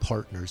become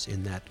partners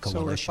in that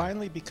coalition. So we're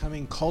finally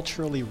becoming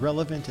culturally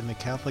relevant in the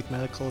Catholic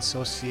Medical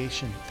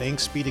Association.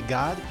 Thanks be to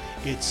God.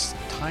 It's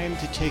time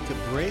to take a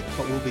break,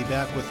 but we'll be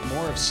back with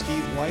more of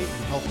Steve White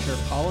and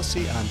healthcare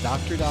policy on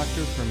Dr.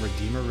 Doctor from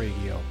Redeemer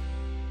Radio.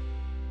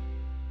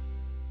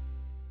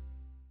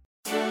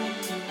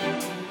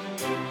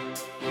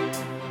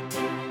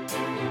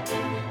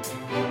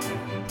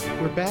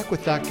 We're back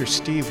with Dr.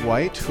 Steve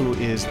White, who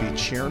is the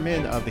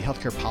chairman of the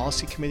Healthcare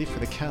Policy Committee for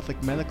the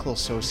Catholic Medical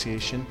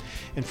Association.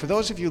 And for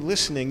those of you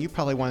listening, you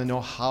probably want to know,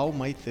 how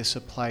might this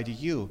apply to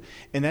you?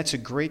 And that's a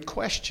great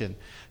question.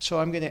 So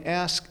I'm going to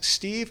ask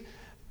Steve,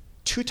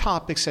 two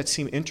topics that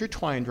seem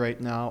intertwined right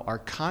now are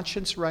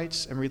conscience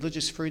rights and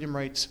religious freedom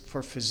rights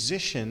for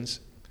physicians.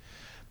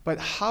 But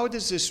how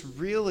does this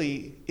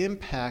really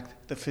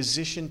impact the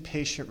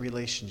physician-patient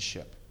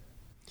relationship?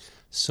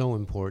 So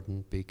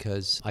important,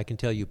 because I can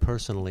tell you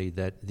personally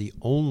that the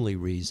only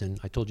reason,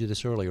 I told you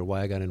this earlier,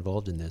 why I got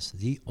involved in this,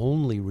 the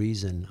only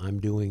reason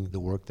I'm doing the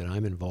work that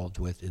I'm involved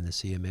with in the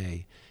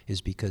CMA is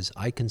because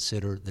I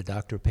consider the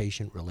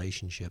doctor-patient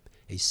relationship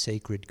a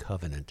sacred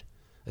covenant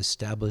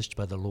established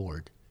by the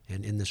Lord.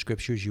 And in the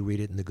scriptures, you read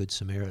it in the Good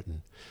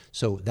Samaritan.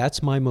 So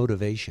that's my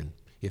motivation.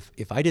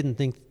 If I didn't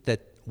think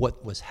that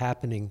what was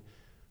happening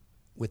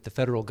with the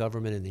federal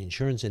government and the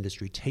insurance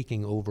industry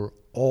taking over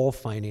all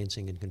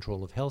financing and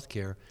control of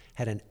healthcare,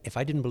 if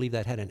I didn't believe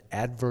that had an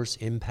adverse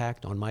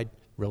impact on my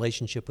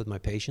relationship with my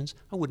patients,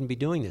 I wouldn't be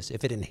doing this.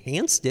 If it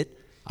enhanced it,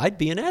 I'd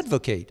be an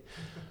advocate.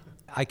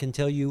 I can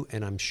tell you,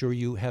 and I'm sure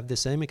you have the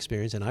same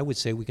experience, and I would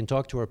say we can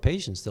talk to our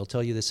patients, they'll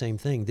tell you the same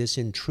thing. This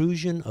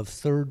intrusion of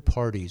third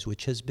parties,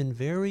 which has been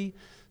very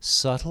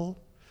subtle,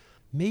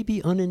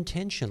 maybe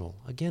unintentional.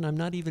 Again, I'm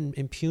not even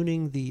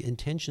impugning the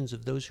intentions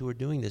of those who are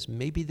doing this.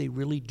 Maybe they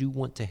really do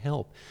want to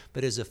help.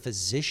 But as a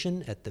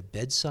physician at the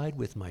bedside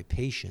with my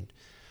patient,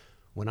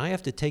 when I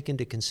have to take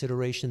into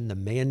consideration the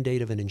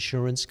mandate of an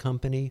insurance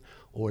company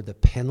or the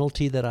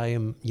penalty that I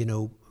am,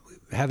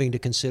 having to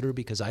consider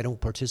because I don't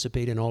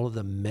participate in all of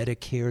the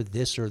Medicare,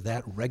 this or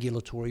that,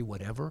 regulatory,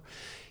 whatever,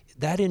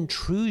 that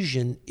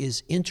intrusion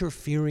is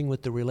interfering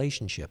with the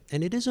relationship.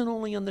 And it isn't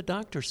only on the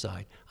doctor's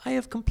side. I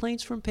have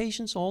complaints from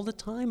patients all the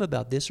time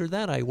about this or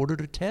that. I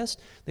ordered a test.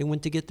 They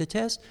went to get the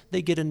test.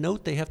 They get a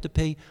note. They have to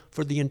pay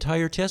for the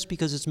entire test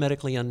because it's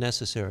medically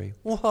unnecessary.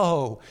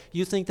 Whoa,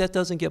 you think that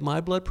doesn't get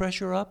my blood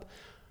pressure up?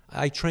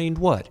 I trained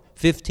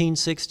 15,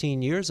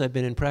 16 years. I've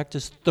been in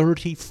practice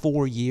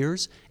 34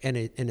 years, and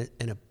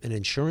an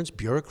insurance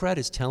bureaucrat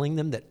is telling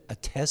them that a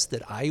test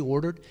that I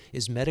ordered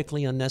is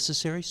medically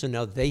unnecessary, so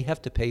now they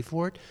have to pay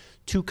for it.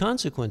 Two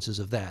consequences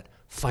of that: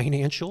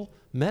 financial,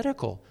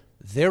 medical.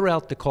 They're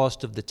out the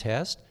cost of the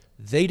test.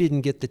 They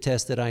didn't get the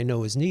test that I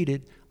know is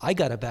needed. I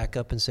got to back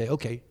up and say,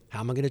 okay, how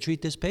am I going to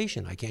treat this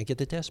patient? I can't get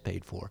the test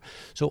paid for.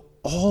 So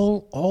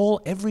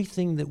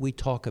everything that we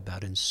talk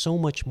about and so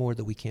much more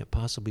that we can't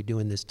possibly do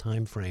in this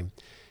time frame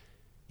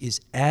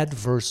is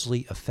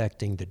adversely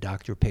affecting the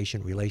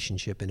doctor-patient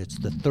relationship, and it's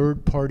the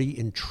third-party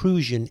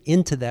intrusion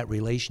into that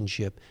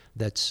relationship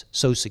that's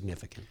so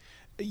significant.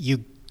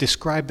 You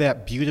describe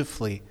that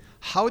beautifully.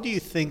 How do you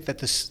think that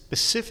the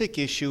specific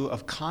issue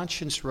of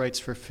conscience rights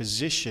for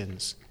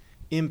physicians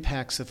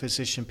impacts the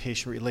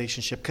physician-patient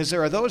relationship? Because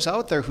there are those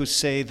out there who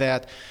say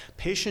that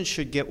patients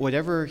should get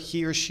whatever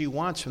he or she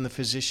wants from the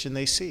physician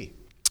they see.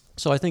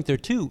 So I think there are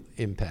two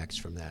impacts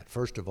from that.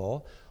 First of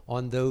all,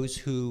 on those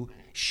who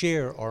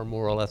share our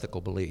moral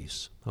ethical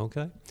beliefs,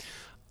 okay?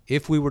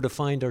 If we were to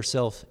find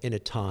ourselves in a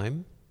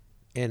time,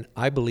 and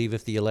I believe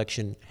if the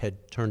election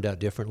had turned out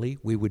differently,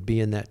 we would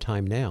be in that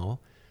time now,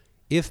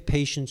 if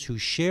patients who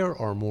share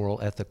our moral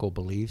ethical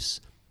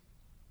beliefs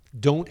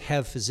don't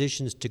have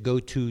physicians to go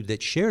to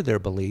that share their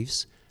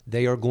beliefs,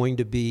 they are going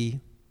to be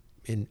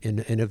in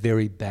a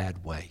very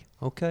bad way,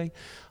 okay?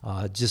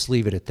 Just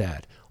leave it at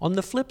that. On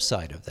the flip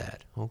side of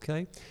that,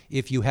 okay,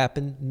 if you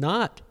happen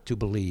not to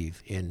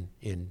believe in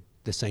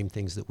the same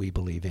things that we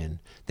believe in,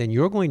 then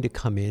you're going to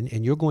come in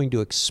and you're going to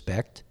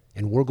expect,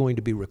 and we're going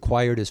to be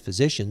required as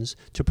physicians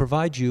to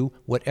provide you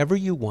whatever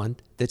you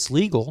want that's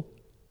legal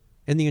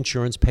and the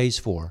insurance pays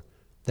for.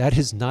 That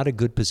is not a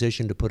good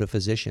position to put a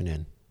physician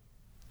in.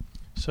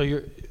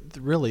 So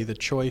really the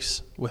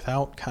choice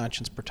without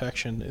conscience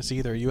protection is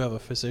either you have a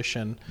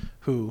physician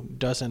who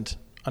doesn't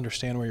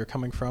understand where you're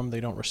coming from,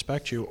 they don't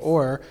respect you,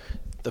 or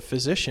the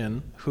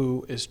physician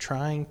who is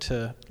trying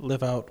to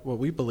live out what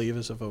we believe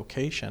is a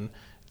vocation,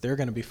 they're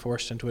going to be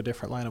forced into a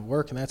different line of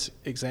work. And that's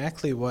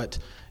exactly what,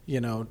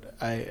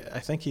 I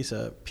think he's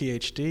a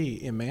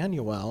PhD,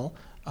 Emmanuel,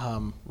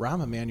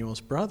 Rahm Emanuel's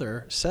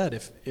brother, said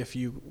if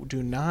you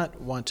do not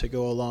want to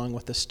go along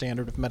with the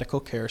standard of medical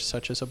care,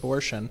 such as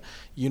abortion,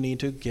 you need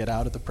to get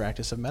out of the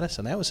practice of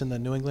medicine. That was in the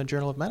New England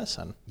Journal of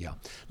Medicine. Yeah.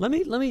 Let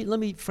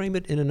me frame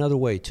it in another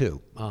way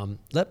too.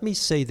 Let me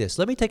say this.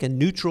 Let me take a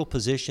neutral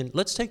position.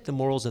 Let's take the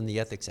morals and the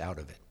ethics out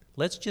of it.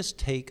 Let's just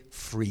take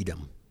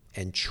freedom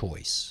and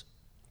choice.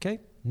 Okay?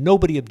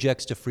 Nobody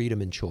objects to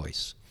freedom and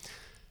choice.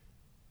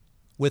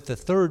 With the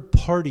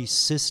third-party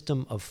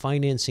system of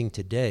financing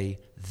today,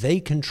 they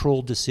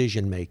control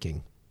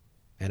decision-making.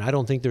 And I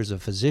don't think there's a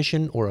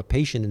physician or a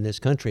patient in this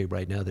country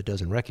right now that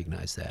doesn't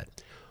recognize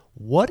that.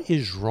 What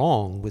is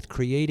wrong with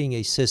creating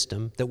a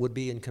system that would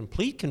be in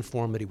complete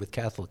conformity with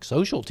Catholic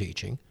social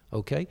teaching,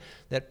 okay,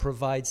 that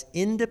provides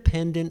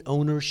independent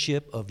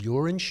ownership of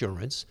your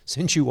insurance,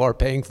 since you are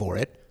paying for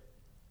it,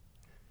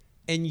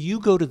 and you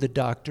go to the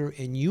doctor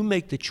and you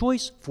make the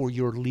choice for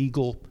your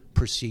legal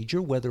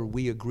procedure, whether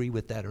we agree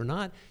with that or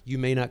not. You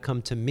may not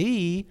come to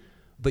me,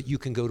 but you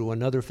can go to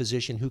another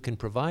physician who can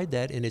provide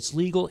that, and it's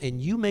legal,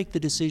 and you make the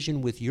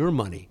decision with your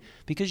money.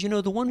 Because,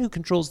 the one who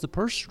controls the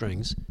purse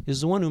strings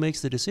is the one who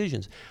makes the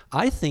decisions.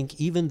 I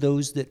think even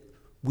those that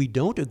we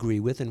don't agree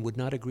with and would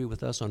not agree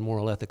with us on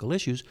moral ethical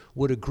issues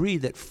would agree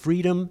that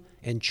freedom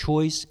and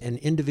choice and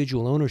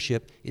individual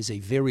ownership is a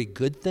very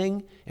good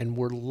thing, and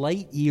we're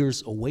light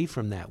years away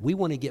from that. We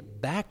want to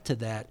get back to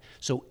that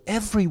so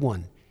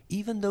everyone,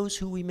 even those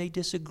who we may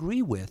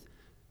disagree with,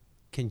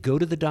 can go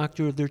to the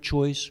doctor of their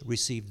choice,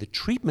 receive the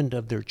treatment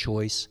of their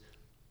choice,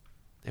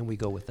 and we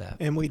go with that.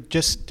 And we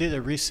just did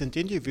a recent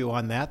interview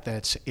on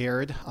that's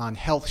aired on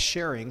health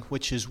sharing,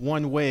 which is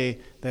one way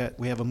that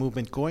we have a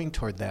movement going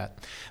toward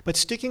that. But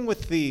sticking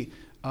with the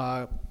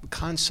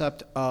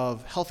concept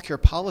of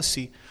healthcare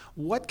policy,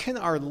 what can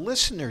our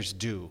listeners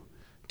do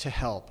to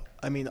help?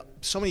 I mean,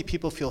 so many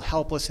people feel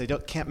helpless, they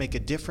can't make a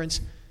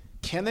difference.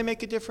 Can they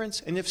make a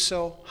difference? And if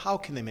so, how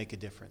can they make a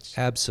difference?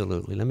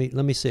 Absolutely.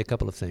 Let me say a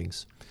couple of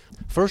things.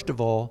 First of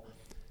all,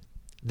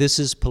 this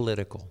is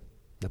political.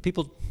 Now,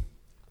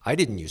 I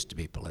didn't used to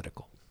be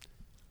political.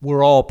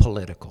 We're all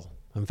political.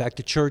 In fact,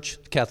 the Church,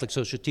 Catholic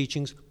social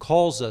teachings,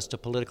 calls us to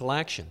political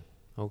action.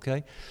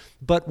 okay?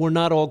 But we're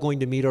not all going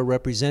to meet our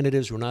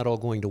representatives. We're not all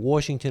going to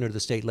Washington or the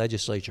state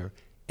legislature.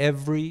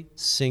 Every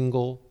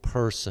single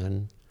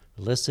person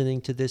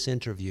listening to this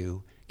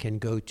interview can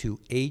go to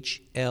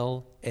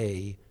hla.org,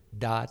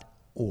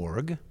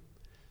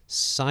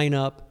 sign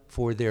up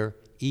for their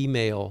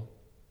email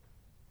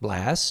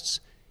blasts.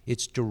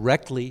 It's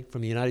directly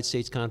from the United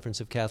States Conference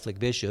of Catholic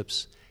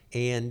Bishops,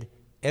 and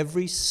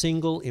every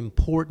single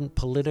important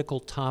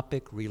political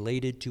topic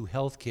related to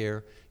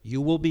healthcare,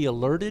 you will be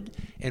alerted,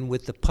 and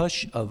with the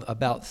push of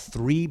about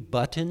 3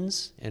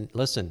 buttons, and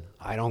listen,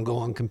 I don't go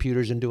on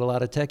computers and do a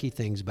lot of techie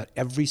things, but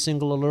every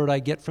single alert I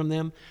get from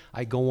them,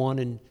 I go on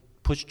and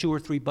push 2 or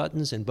 3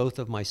 buttons, and both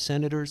of my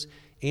senators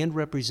and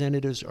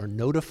representatives are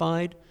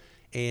notified.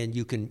 And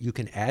you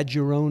can add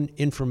your own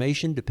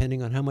information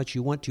depending on how much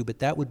you want to, but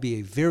that would be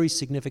a very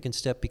significant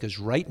step, because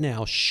right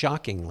now,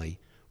 shockingly,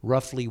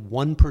 roughly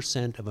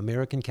 1% of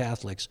American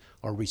Catholics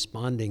are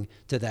responding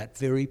to that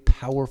very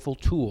powerful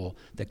tool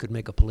that could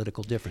make a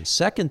political difference.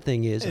 Second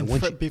thing is,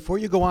 before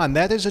you go on,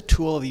 that is a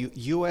tool of the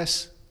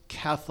U.S.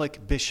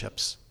 Catholic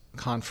Bishops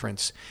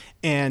Conference.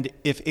 And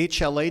if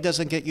HLA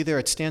doesn't get you there,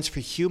 it stands for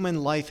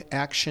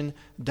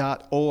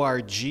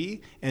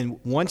humanlifeaction.org. And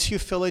once you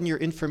fill in your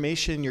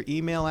information, your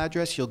email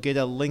address, you'll get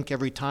a link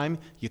every time.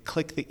 You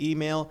click the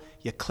email,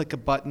 you click a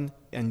button,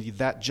 and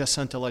that just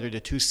sent a letter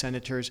to 2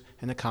 senators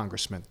and a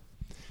congressman.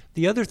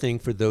 The other thing,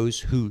 for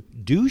those who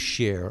do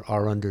share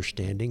our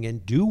understanding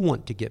and do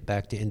want to get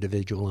back to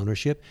individual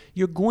ownership,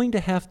 you're going to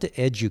have to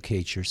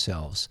educate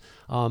yourselves.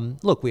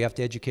 Look, we have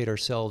to educate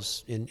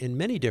ourselves in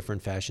many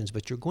different fashions,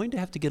 but you're going to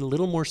have to get a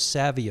little more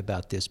savvy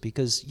about this,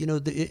 because,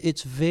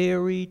 it's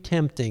very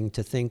tempting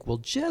to think, well,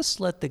 just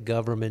let the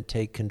government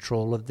take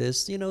control of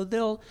this.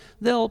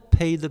 They'll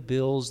pay the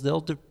bills,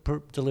 they'll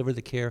deliver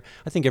the care.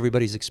 I think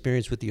everybody's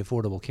experience with the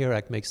Affordable Care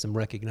Act makes them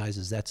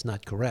recognize that's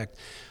not correct.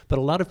 But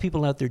a lot of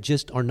people out there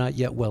just are not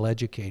yet well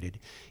educated.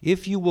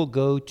 If you will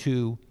go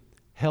to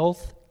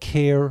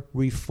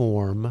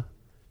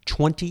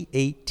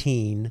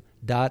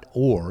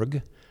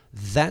healthcarereform2018.org,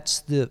 that's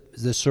the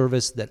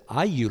service that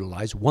I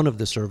utilize, one of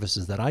the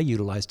services that I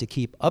utilize to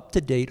keep up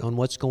to date on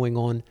what's going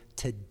on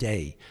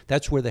today.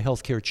 That's where the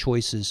healthcare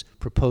choices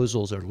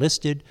proposals are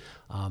listed.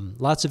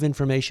 Lots of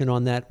information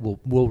on that.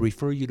 We'll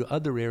refer you to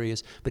other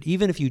areas. But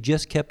even if you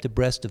just kept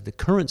abreast of the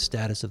current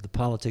status of the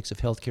politics of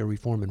healthcare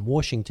reform in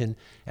Washington,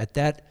 at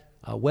that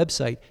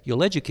website,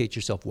 you'll educate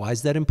yourself. Why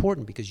is that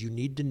important? Because you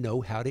need to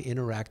know how to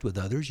interact with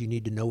others. You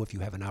need to know if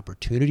you have an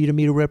opportunity to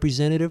meet a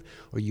representative,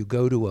 or you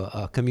go to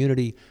a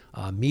community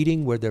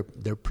meeting where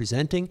they're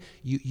presenting.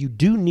 You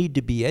do need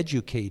to be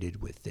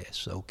educated with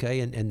this, okay?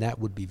 And that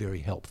would be very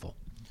helpful.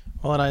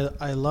 Well, and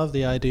I love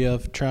the idea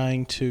of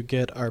trying to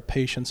get our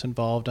patients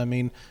involved. I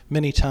mean,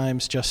 many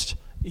times, just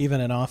even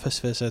in office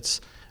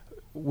visits,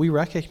 we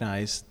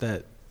recognize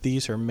that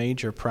these are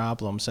major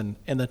problems, and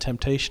the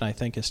temptation, I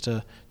think, is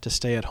to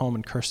stay at home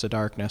and curse the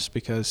darkness,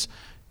 because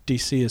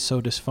DC is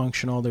so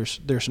dysfunctional.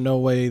 There's no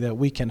way that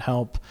we can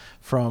help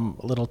from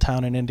a little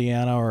town in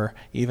Indiana or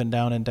even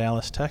down in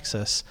Dallas,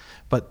 Texas.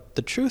 But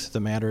the truth of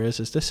the matter is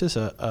this is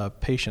a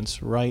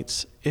patient's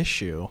rights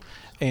issue,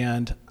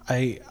 and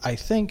I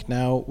think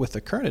now with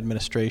the current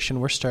administration,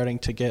 we're starting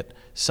to get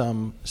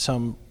some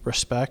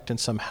respect and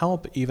some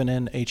help even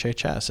in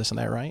HHS. Isn't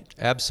that right?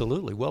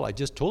 Absolutely. Well, I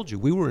just told you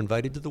we were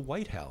invited to the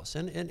White House,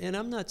 and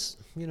I'm not,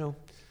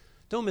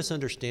 don't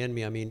misunderstand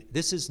me. I mean,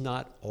 this is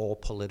not all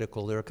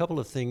political. There are a couple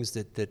of things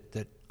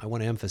that I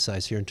want to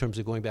emphasize here in terms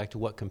of going back to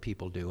what can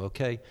people do,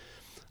 okay?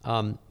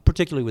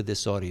 Particularly with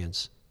this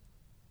audience.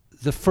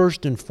 The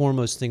first and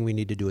foremost thing we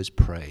need to do is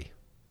pray.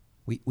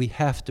 We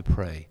have to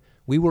pray.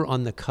 We were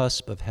on the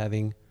cusp of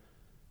having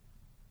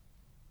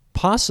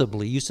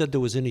possibly, you said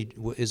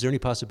is there any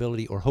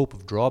possibility or hope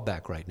of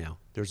drawback right now?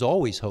 There's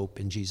always hope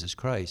in Jesus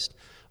Christ.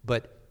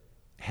 But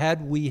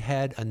had we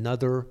had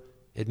another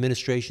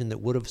administration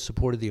that would have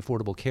supported the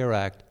Affordable Care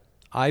Act,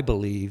 I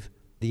believe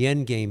the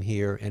end game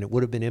here, and it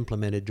would have been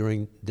implemented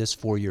during this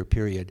 4-year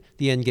period,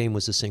 the end game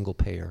was a single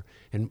payer.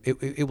 And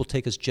it will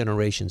take us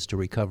generations to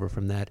recover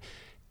from that.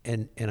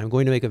 And I'm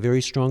going to make a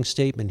very strong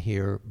statement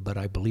here, but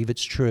I believe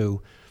it's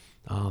true.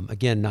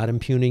 Again, not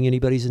impugning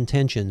anybody's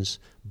intentions,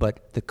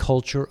 but the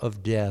culture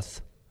of death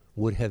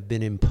would have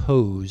been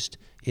imposed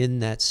in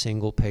that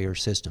single-payer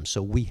system.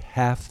 So we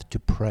have to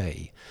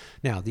pray.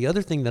 Now, the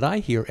other thing that I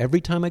hear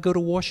every time I go to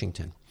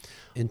Washington,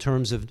 in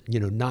terms of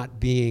not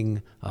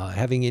being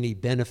having any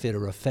benefit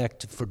or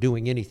effect for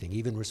doing anything,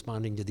 even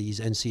responding to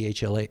these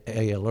NCHLA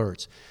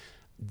alerts,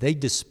 they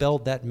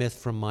dispelled that myth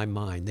from my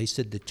mind. They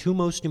said the 2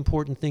 most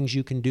important things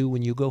you can do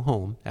when you go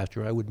home,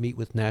 after I would meet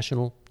with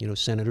national,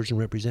 senators and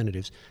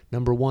representatives.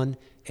 Number 1,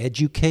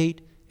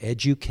 educate,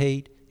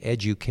 educate,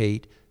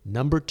 educate.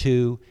 Number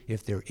 2,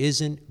 if there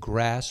isn't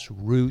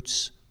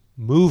grassroots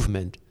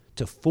movement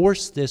to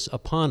force this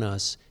upon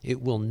us,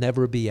 it will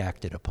never be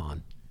acted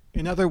upon.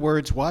 In other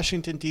words,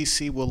 Washington,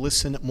 D.C. will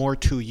listen more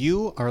to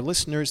you, our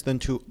listeners, than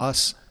to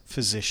us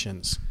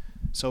physicians.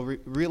 So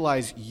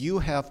realize you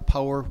have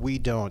power, we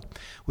don't.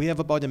 We have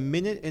about a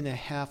minute and a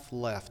half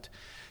left.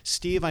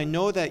 Steve, I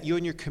know that you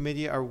and your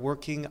committee are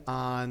working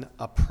on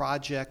a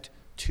project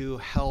to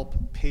help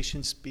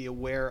patients be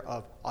aware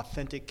of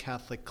authentic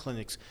Catholic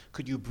clinics.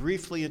 Could you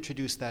briefly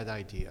introduce that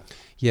idea?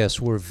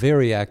 Yes, we're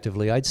very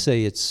actively. I'd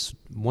say it's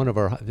one of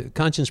our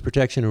conscience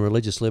protection and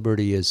religious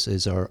liberty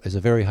is a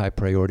very high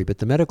priority, but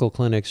the medical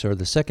clinics are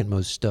the second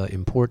most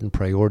important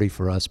priority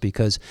for us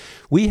because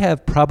we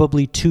have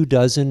probably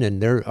 24,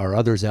 and there are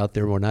others out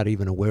there we're not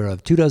even aware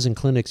of, 24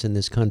 clinics in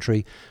this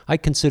country. I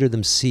consider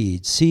them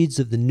seeds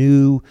of the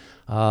new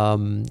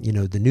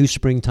the new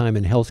springtime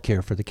in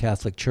healthcare for the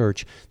Catholic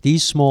Church.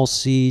 These small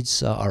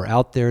seeds are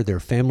out there.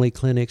 They're family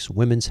clinics,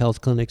 women's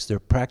health clinics. They're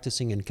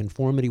practicing in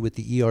conformity with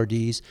the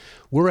ERDs.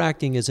 We're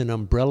acting as an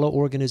umbrella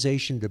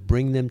organization to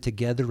bring them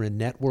together and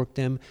network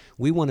them.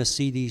 We want to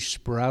see these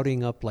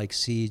sprouting up like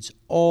seeds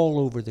all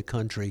over the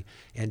country.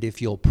 And if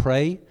you'll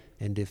pray,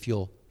 and if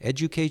you'll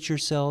educate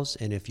yourselves,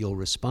 and if you'll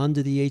respond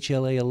to the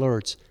HLA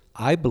alerts,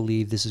 I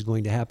believe this is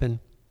going to happen,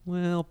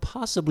 well,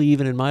 possibly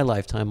even in my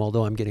lifetime,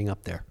 although I'm getting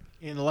up there.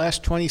 In the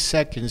last 20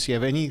 seconds, do you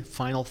have any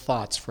final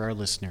thoughts for our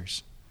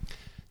listeners?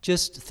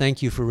 Just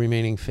thank you for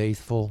remaining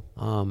faithful.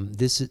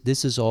 This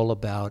is all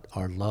about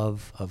our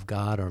love of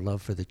God, our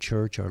love for the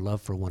church, our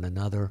love for one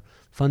another.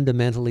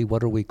 Fundamentally,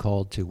 what are we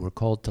called to? We're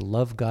called to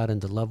love God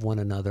and to love one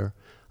another.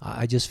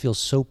 I just feel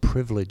so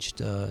privileged,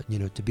 to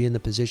be in the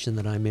position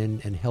that I'm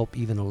in and help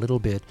even a little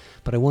bit.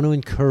 But I want to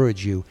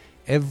encourage you.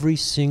 Every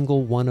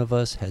single one of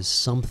us has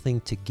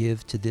something to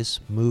give to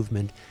this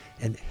movement,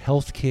 and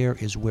healthcare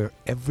is where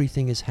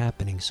everything is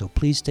happening. So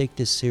please take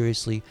this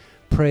seriously.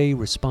 Pray,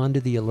 respond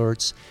to the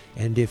alerts,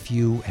 and if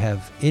you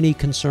have any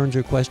concerns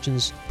or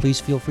questions, please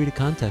feel free to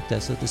contact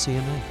us at the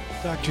CMA.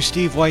 Dr.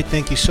 Steve White,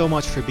 thank you so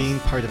much for being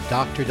part of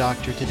Dr.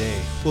 Doctor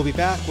today. We'll be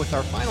back with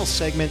our final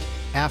segment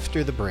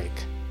after the break.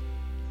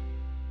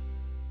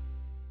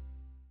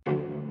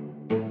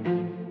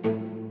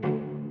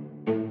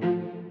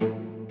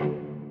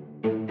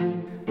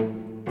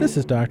 This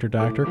is Dr.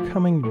 Doctor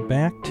coming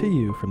back to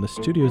you from the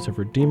studios of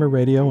Redeemer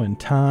Radio. And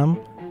Tom,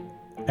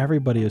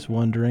 everybody is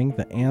wondering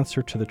the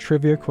answer to the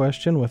trivia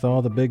question with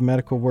all the big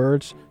medical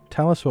words.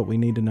 Tell us what we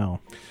need to know.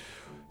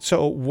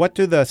 So what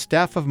do the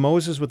staff of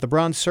Moses with the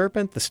bronze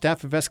serpent, the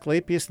staff of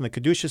Asclepius, and the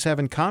caduceus have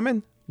in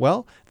common?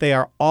 Well, they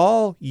are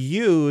all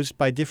used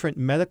by different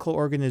medical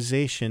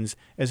organizations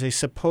as a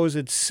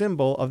supposed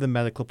symbol of the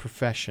medical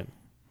profession.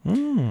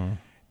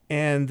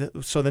 And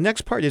so the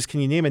next part is, can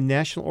you name a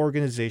national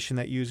organization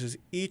that uses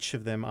each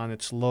of them on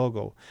its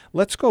logo?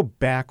 Let's go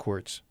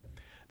backwards.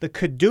 The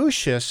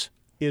caduceus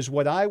is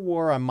what I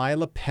wore on my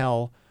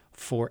lapel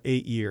for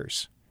 8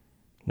 years.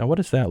 Now, what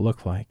does that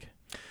look like?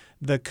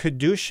 The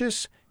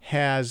caduceus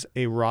has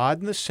a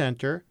rod in the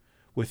center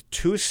with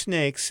two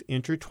snakes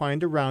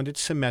intertwined around it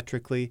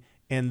symmetrically,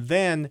 and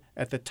then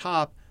at the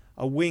top,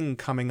 a wing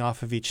coming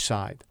off of each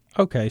side.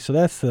 Okay, so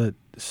that's the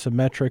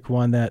symmetric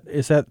one.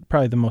 Is that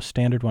probably the most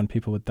standard one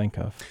people would think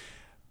of?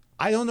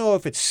 I don't know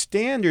if it's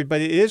standard,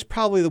 but it is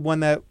probably the one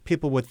that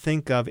people would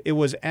think of. It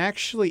was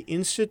actually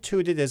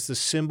instituted as the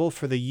symbol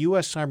for the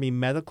U.S. Army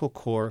Medical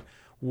Corps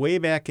way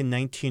back in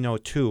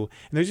 1902. And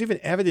there's even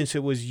evidence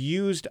it was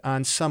used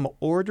on some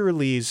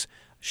orderlies'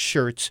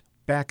 shirts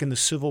back in the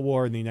Civil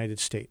War in the United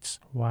States.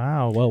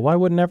 Wow. Well, why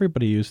wouldn't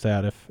everybody use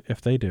that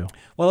if they do?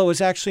 Well, it was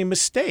actually a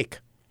mistake,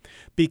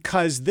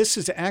 because this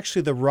is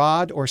actually the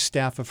rod or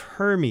staff of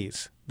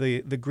Hermes,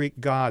 the Greek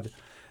god.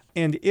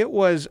 And it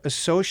was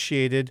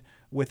associated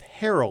with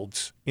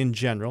heralds in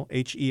general,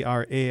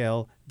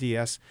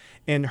 Heralds,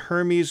 and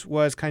Hermes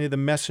was kind of the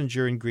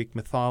messenger in Greek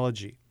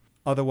mythology,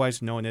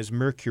 otherwise known as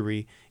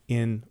Mercury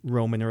in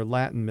Roman or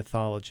Latin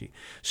mythology.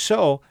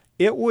 So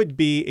it would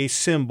be a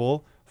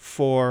symbol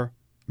for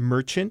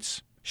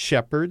merchants,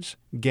 shepherds,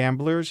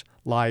 gamblers,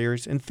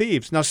 liars, and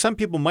thieves. Now, some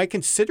people might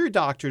consider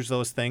doctors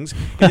those things,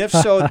 and if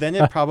so, then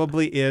it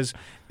probably is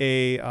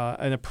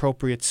an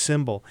appropriate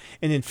symbol.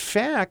 And in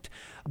fact,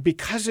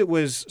 because it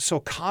was so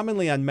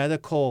commonly on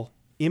medical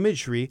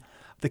imagery,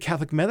 the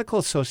Catholic Medical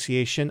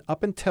Association,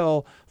 up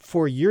until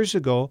 4 years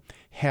ago,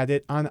 had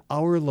it on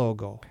our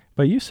logo.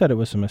 But you said it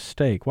was a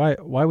mistake. Why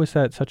was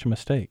that such a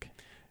mistake?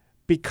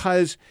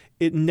 Because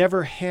it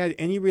never had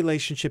any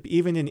relationship,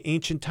 even in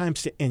ancient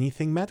times, to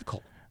anything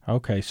medical.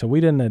 Okay, so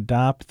we didn't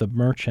adopt the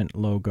merchant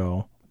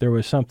logo. There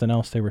was something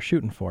else they were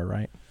shooting for,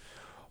 right?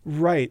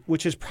 Right,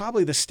 which is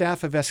probably the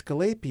staff of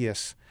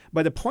Asclepius.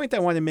 But the point I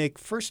want to make,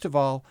 first of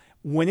all,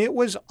 when it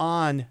was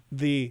on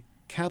the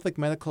Catholic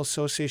Medical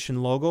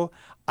Association logo,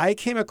 I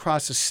came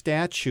across a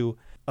statue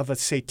of a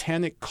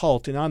satanic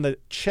cult, and on the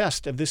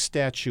chest of this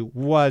statue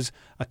was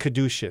a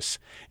caduceus.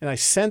 And I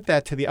sent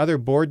that to the other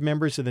board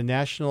members of the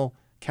National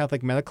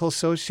Catholic Medical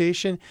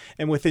Association,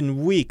 and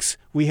within weeks,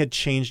 we had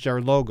changed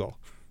our logo.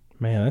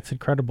 Man, that's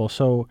incredible.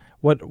 So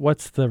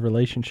what's the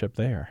relationship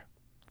there?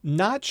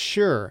 Not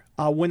sure.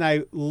 When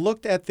I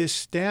looked at this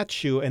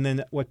statue and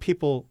then what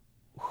people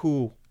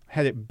who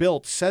had it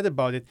built said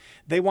about it,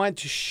 they wanted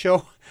to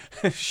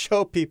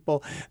show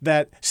people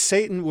that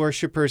Satan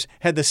worshipers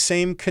had the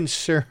same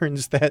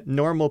concerns that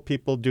normal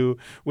people do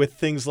with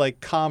things like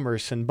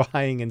commerce and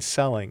buying and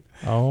selling.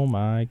 Oh,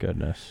 my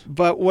goodness.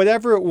 But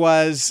whatever it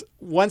was,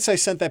 once I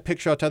sent that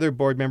picture out to other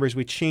board members,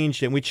 we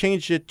changed it. And we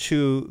changed it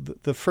to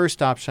the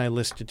first option I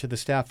listed, to the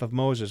staff of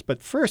Moses.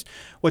 But first,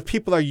 what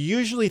people are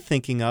usually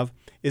thinking of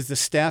is the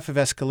staff of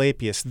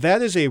Asclepius.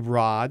 That is a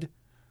rod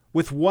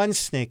with one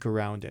snake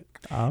around it.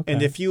 Okay.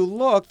 And if you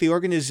look, the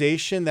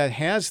organization that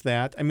has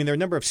that, I mean, there are a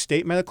number of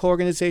state medical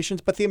organizations,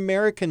 but the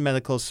American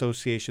Medical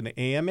Association, the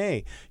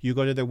AMA, you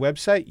go to their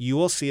website, you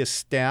will see a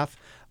staff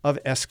of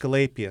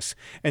Asclepius.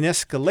 And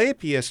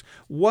Asclepius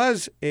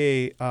was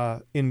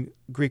in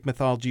Greek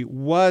mythology,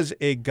 was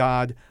a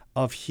god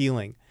of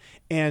healing.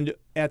 And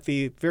at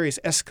the various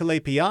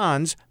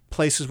Asclepions,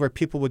 places where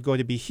people would go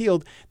to be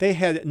healed, they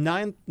had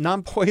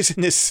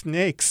non-poisonous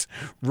snakes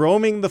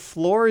roaming the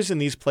floors in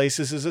these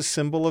places as a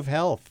symbol of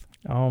health.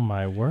 Oh,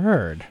 my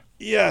word.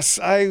 Yes,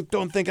 I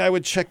don't think I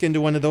would check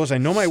into one of those. I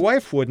know my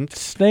wife wouldn't.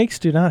 Snakes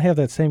do not have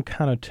that same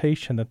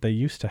connotation that they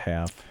used to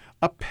have.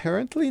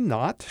 Apparently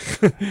not.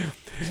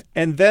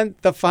 And then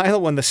the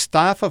final one, the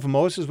staff of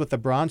Moses with the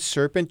bronze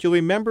serpent. You'll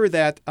remember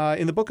that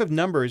in the book of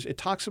Numbers, it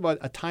talks about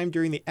a time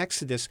during the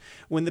Exodus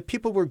when the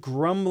people were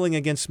grumbling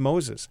against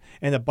Moses,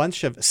 and a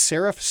bunch of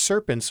seraph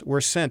serpents were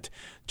sent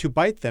to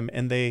bite them,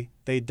 and they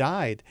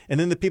died. And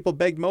then the people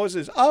begged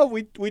Moses,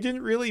 we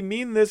didn't really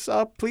mean this.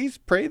 Please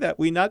pray that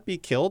we not be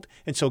killed.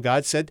 And so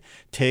God said,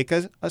 take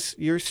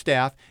your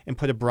staff and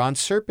put a bronze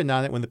serpent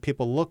on it. When the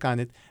people look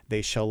on it,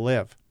 they shall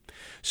live.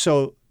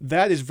 So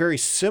that is very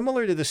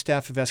similar to the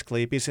staff of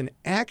Asclepius and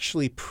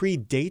actually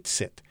predates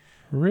it.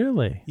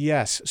 Really?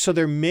 Yes. So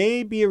there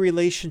may be a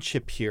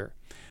relationship here.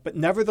 But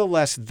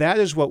nevertheless, that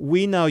is what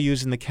we now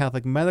use in the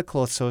Catholic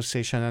Medical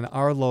Association on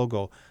our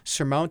logo,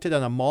 surmounted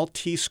on a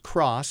Maltese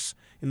cross.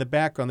 In the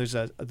background, there's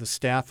the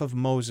staff of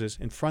Moses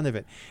in front of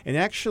it. And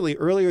actually,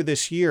 earlier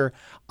this year,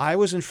 I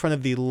was in front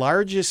of the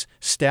largest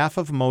staff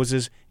of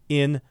Moses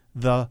in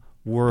the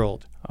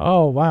world.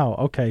 Oh, wow.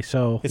 Okay,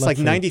 so It's like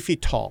 90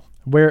 feet tall.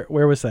 Where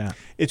was that?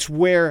 It's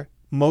where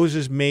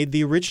Moses made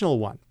the original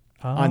one,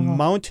 on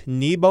Mount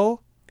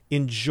Nebo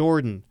in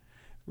Jordan.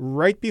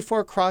 Right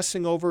before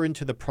crossing over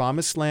into the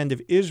promised land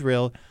of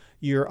Israel,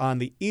 you're on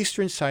the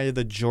eastern side of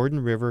the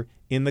Jordan River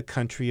in the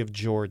country of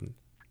Jordan.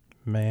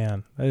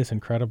 Man, that is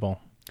incredible.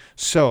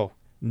 So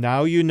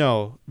now you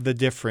know the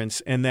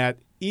difference, and that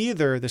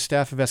either the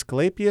staff of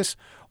Asclepius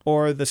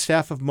or the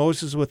staff of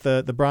Moses with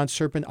the bronze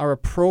serpent are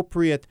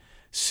appropriate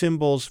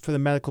symbols for the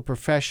medical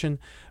profession,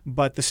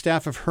 but the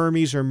staff of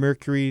Hermes or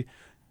Mercury,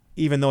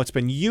 even though it's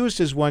been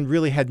used as one,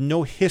 really had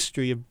no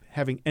history of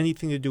having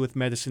anything to do with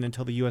medicine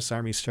until the U.S.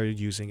 Army started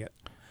using it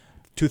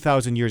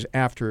 2,000 years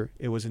after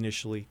it was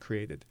initially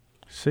created.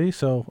 See,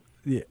 so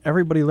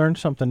everybody learned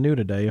something new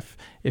today.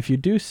 If you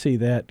do see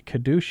that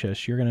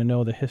caduceus, you're going to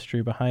know the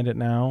history behind it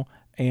now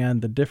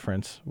and the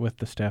difference with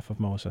the staff of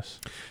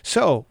Moses.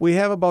 So we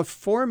have about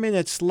 4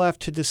 minutes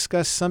left to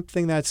discuss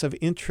something that's of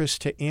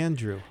interest to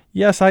Andrew.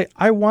 Yes,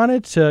 I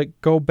wanted to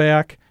go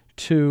back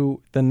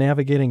to the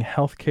navigating the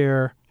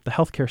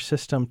healthcare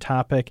system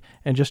topic,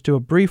 and just do a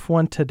brief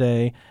one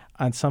today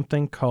on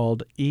something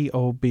called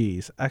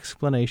EOBs,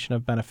 Explanation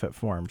of Benefit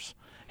Forms.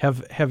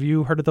 Have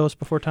you heard of those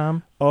before,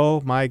 Tom?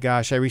 Oh, my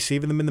gosh. I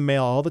receive them in the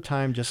mail all the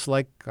time, just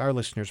like our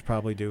listeners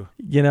probably do.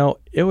 You know,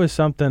 it was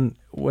something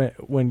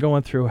when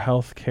going through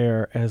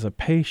healthcare as a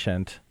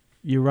patient,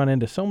 you run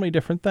into so many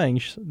different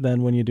things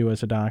than when you do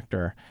as a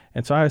doctor.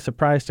 And so I was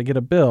surprised to get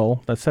a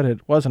bill that said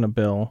it wasn't a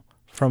bill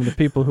from the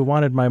people who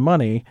wanted my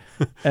money.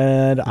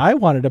 And I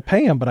wanted to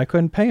pay them, but I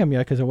couldn't pay them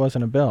yet because it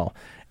wasn't a bill.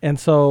 And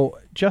so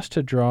just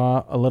to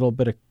draw a little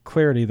bit of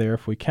clarity there,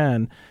 if we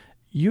can,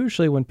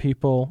 usually when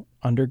people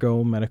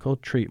undergo medical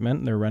treatment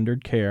and they're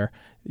rendered care,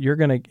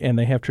 and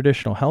they have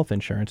traditional health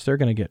insurance, they're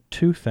going to get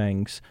two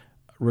things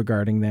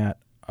regarding that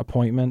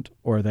appointment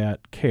or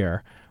that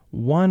care.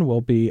 One will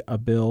be a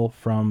bill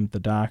from the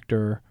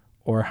doctor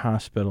or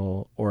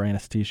hospital or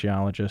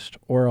anesthesiologist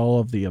or all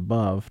of the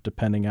above,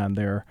 depending on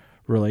their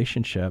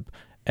relationship,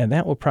 and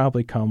that will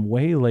probably come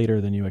way later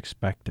than you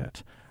expect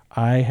it.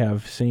 I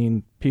have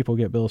seen people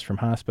get bills from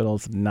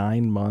hospitals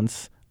 9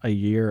 months, a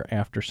year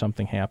after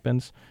something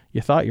happens.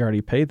 You thought you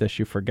already paid this,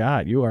 you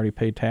forgot. You already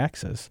paid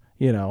taxes,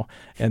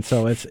 and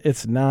so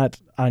it's not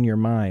on your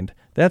mind.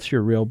 That's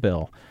your real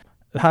bill.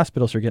 The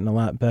hospitals are getting a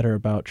lot better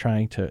about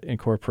trying to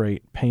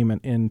incorporate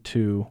payment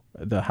into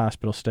the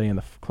hospital stay and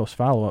the close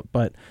follow-up,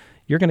 but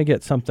you're going to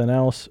get something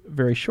else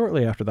very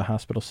shortly after the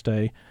hospital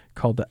stay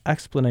called the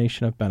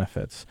Explanation of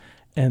Benefits.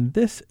 And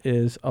this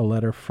is a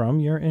letter from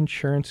your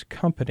insurance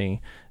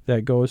company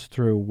that goes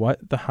through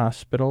what the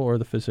hospital or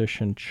the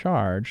physician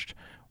charged,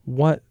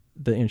 what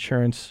the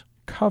insurance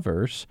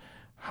covers,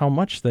 how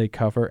much they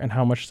cover, and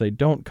how much they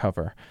don't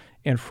cover.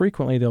 And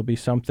frequently there'll be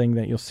something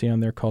that you'll see on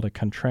there called a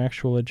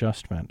contractual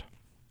adjustment.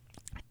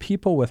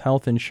 People with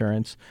health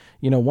insurance,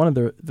 one of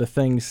the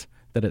things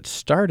that it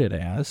started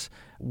as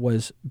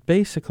was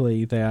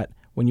basically that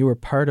when you were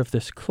part of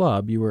this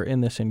club, you were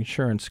in this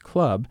insurance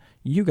club,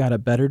 you got a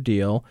better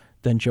deal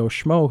than Joe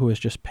Schmo who is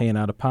just paying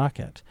out of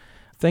pocket.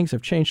 Things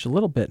have changed a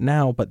little bit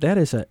now, but that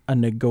is a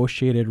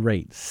negotiated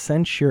rate.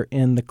 Since you're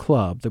in the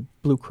club, the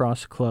Blue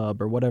Cross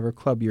Club or whatever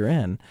club you're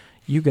in,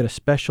 you get a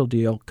special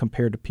deal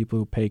compared to people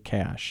who pay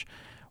cash.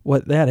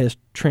 What that has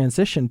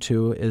transitioned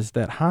to is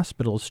that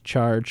hospitals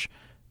charge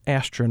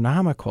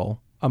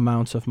astronomical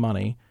amounts of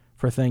money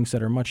for things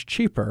that are much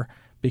cheaper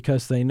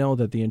because they know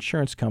that the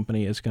insurance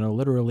company is going to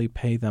literally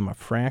pay them a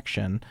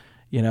fraction,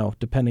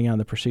 depending on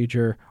the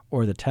procedure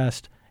or the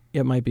test.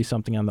 It might be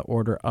something on the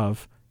order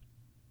of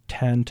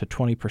 10 to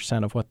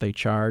 20% of what they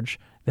charge.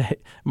 They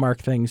mark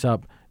things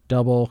up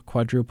double,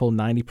 quadruple,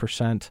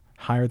 90%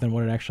 higher than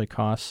what it actually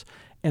costs.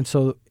 And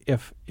so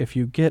if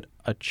you get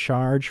a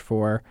charge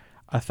for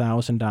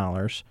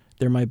 $1,000,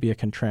 there might be a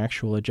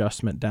contractual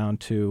adjustment down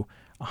to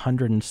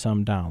 $100 and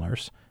some.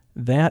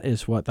 That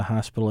is what the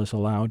hospital is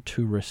allowed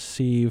to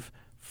receive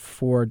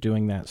for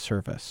doing that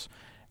service.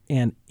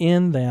 And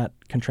in that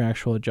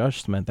contractual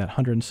adjustment, that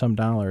 $100 and some,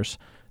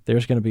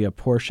 there's going to be a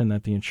portion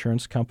that the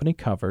insurance company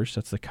covers,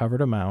 that's the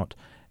covered amount,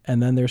 and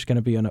then there's going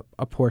to be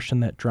a portion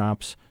that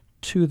drops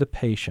to the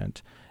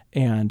patient.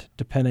 And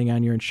depending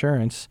on your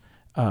insurance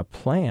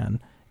plan,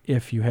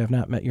 if you have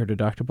not met your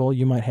deductible,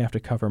 you might have to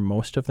cover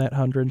most of that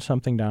 $100 and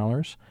something.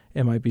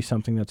 It might be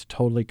something that's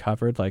totally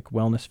covered, like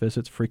wellness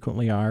visits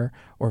frequently are,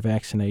 or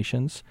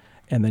vaccinations,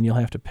 and then you'll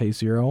have to pay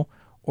zero.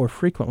 Or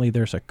frequently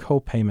there's a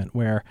co-payment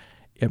where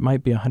it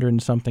might be $100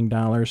 and something,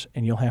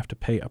 and you'll have to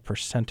pay a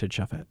percentage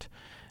of it.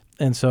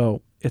 And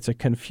so it's a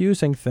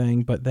confusing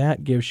thing, but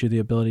that gives you the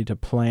ability to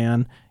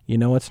plan.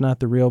 It's not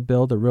the real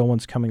bill. The real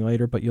one's coming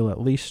later, but you'll at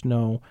least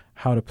know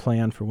how to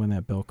plan for when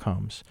that bill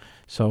comes.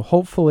 So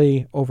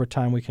hopefully over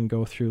time we can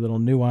go through little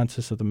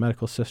nuances of the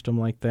medical system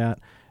like that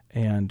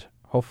and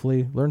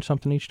hopefully learn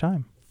something each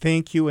time.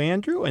 Thank you,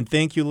 Andrew, and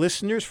thank you,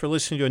 listeners, for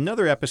listening to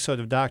another episode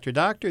of Dr.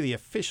 Doctor, the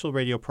official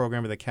radio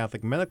program of the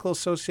Catholic Medical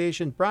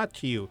Association, brought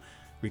to you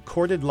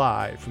recorded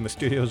live from the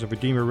studios of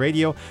Redeemer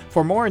Radio.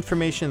 For more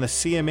information on the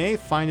CMA,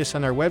 find us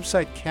on our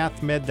website,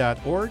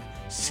 cathmed.org,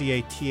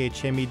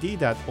 cathmed.org.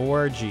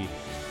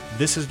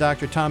 This is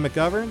Dr. Tom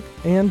McGovern.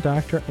 And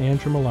Dr.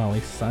 Andrew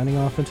Mullally, signing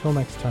off until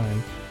next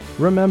time.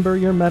 Remember,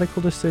 your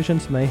medical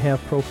decisions may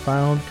have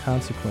profound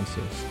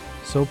consequences,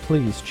 so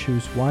please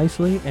choose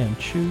wisely and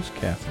choose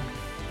Catholic.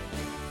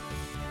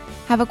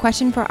 Have a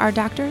question for our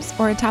doctors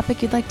or a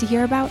topic you'd like to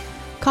hear about?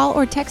 Call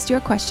or text your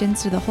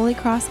questions to the Holy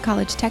Cross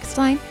College text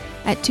line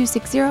at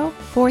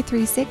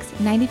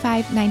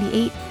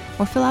 260-436-9598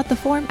 or fill out the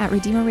form at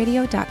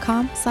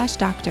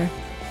redeemerradio.com/doctor.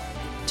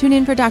 Tune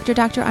in for Dr.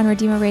 Doctor on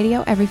Redeemer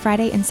Radio every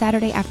Friday and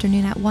Saturday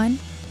afternoon at 1,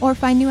 or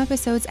find new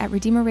episodes at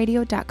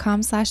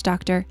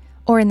redeemerradio.com/doctor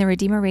or in the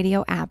Redeemer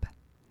Radio app.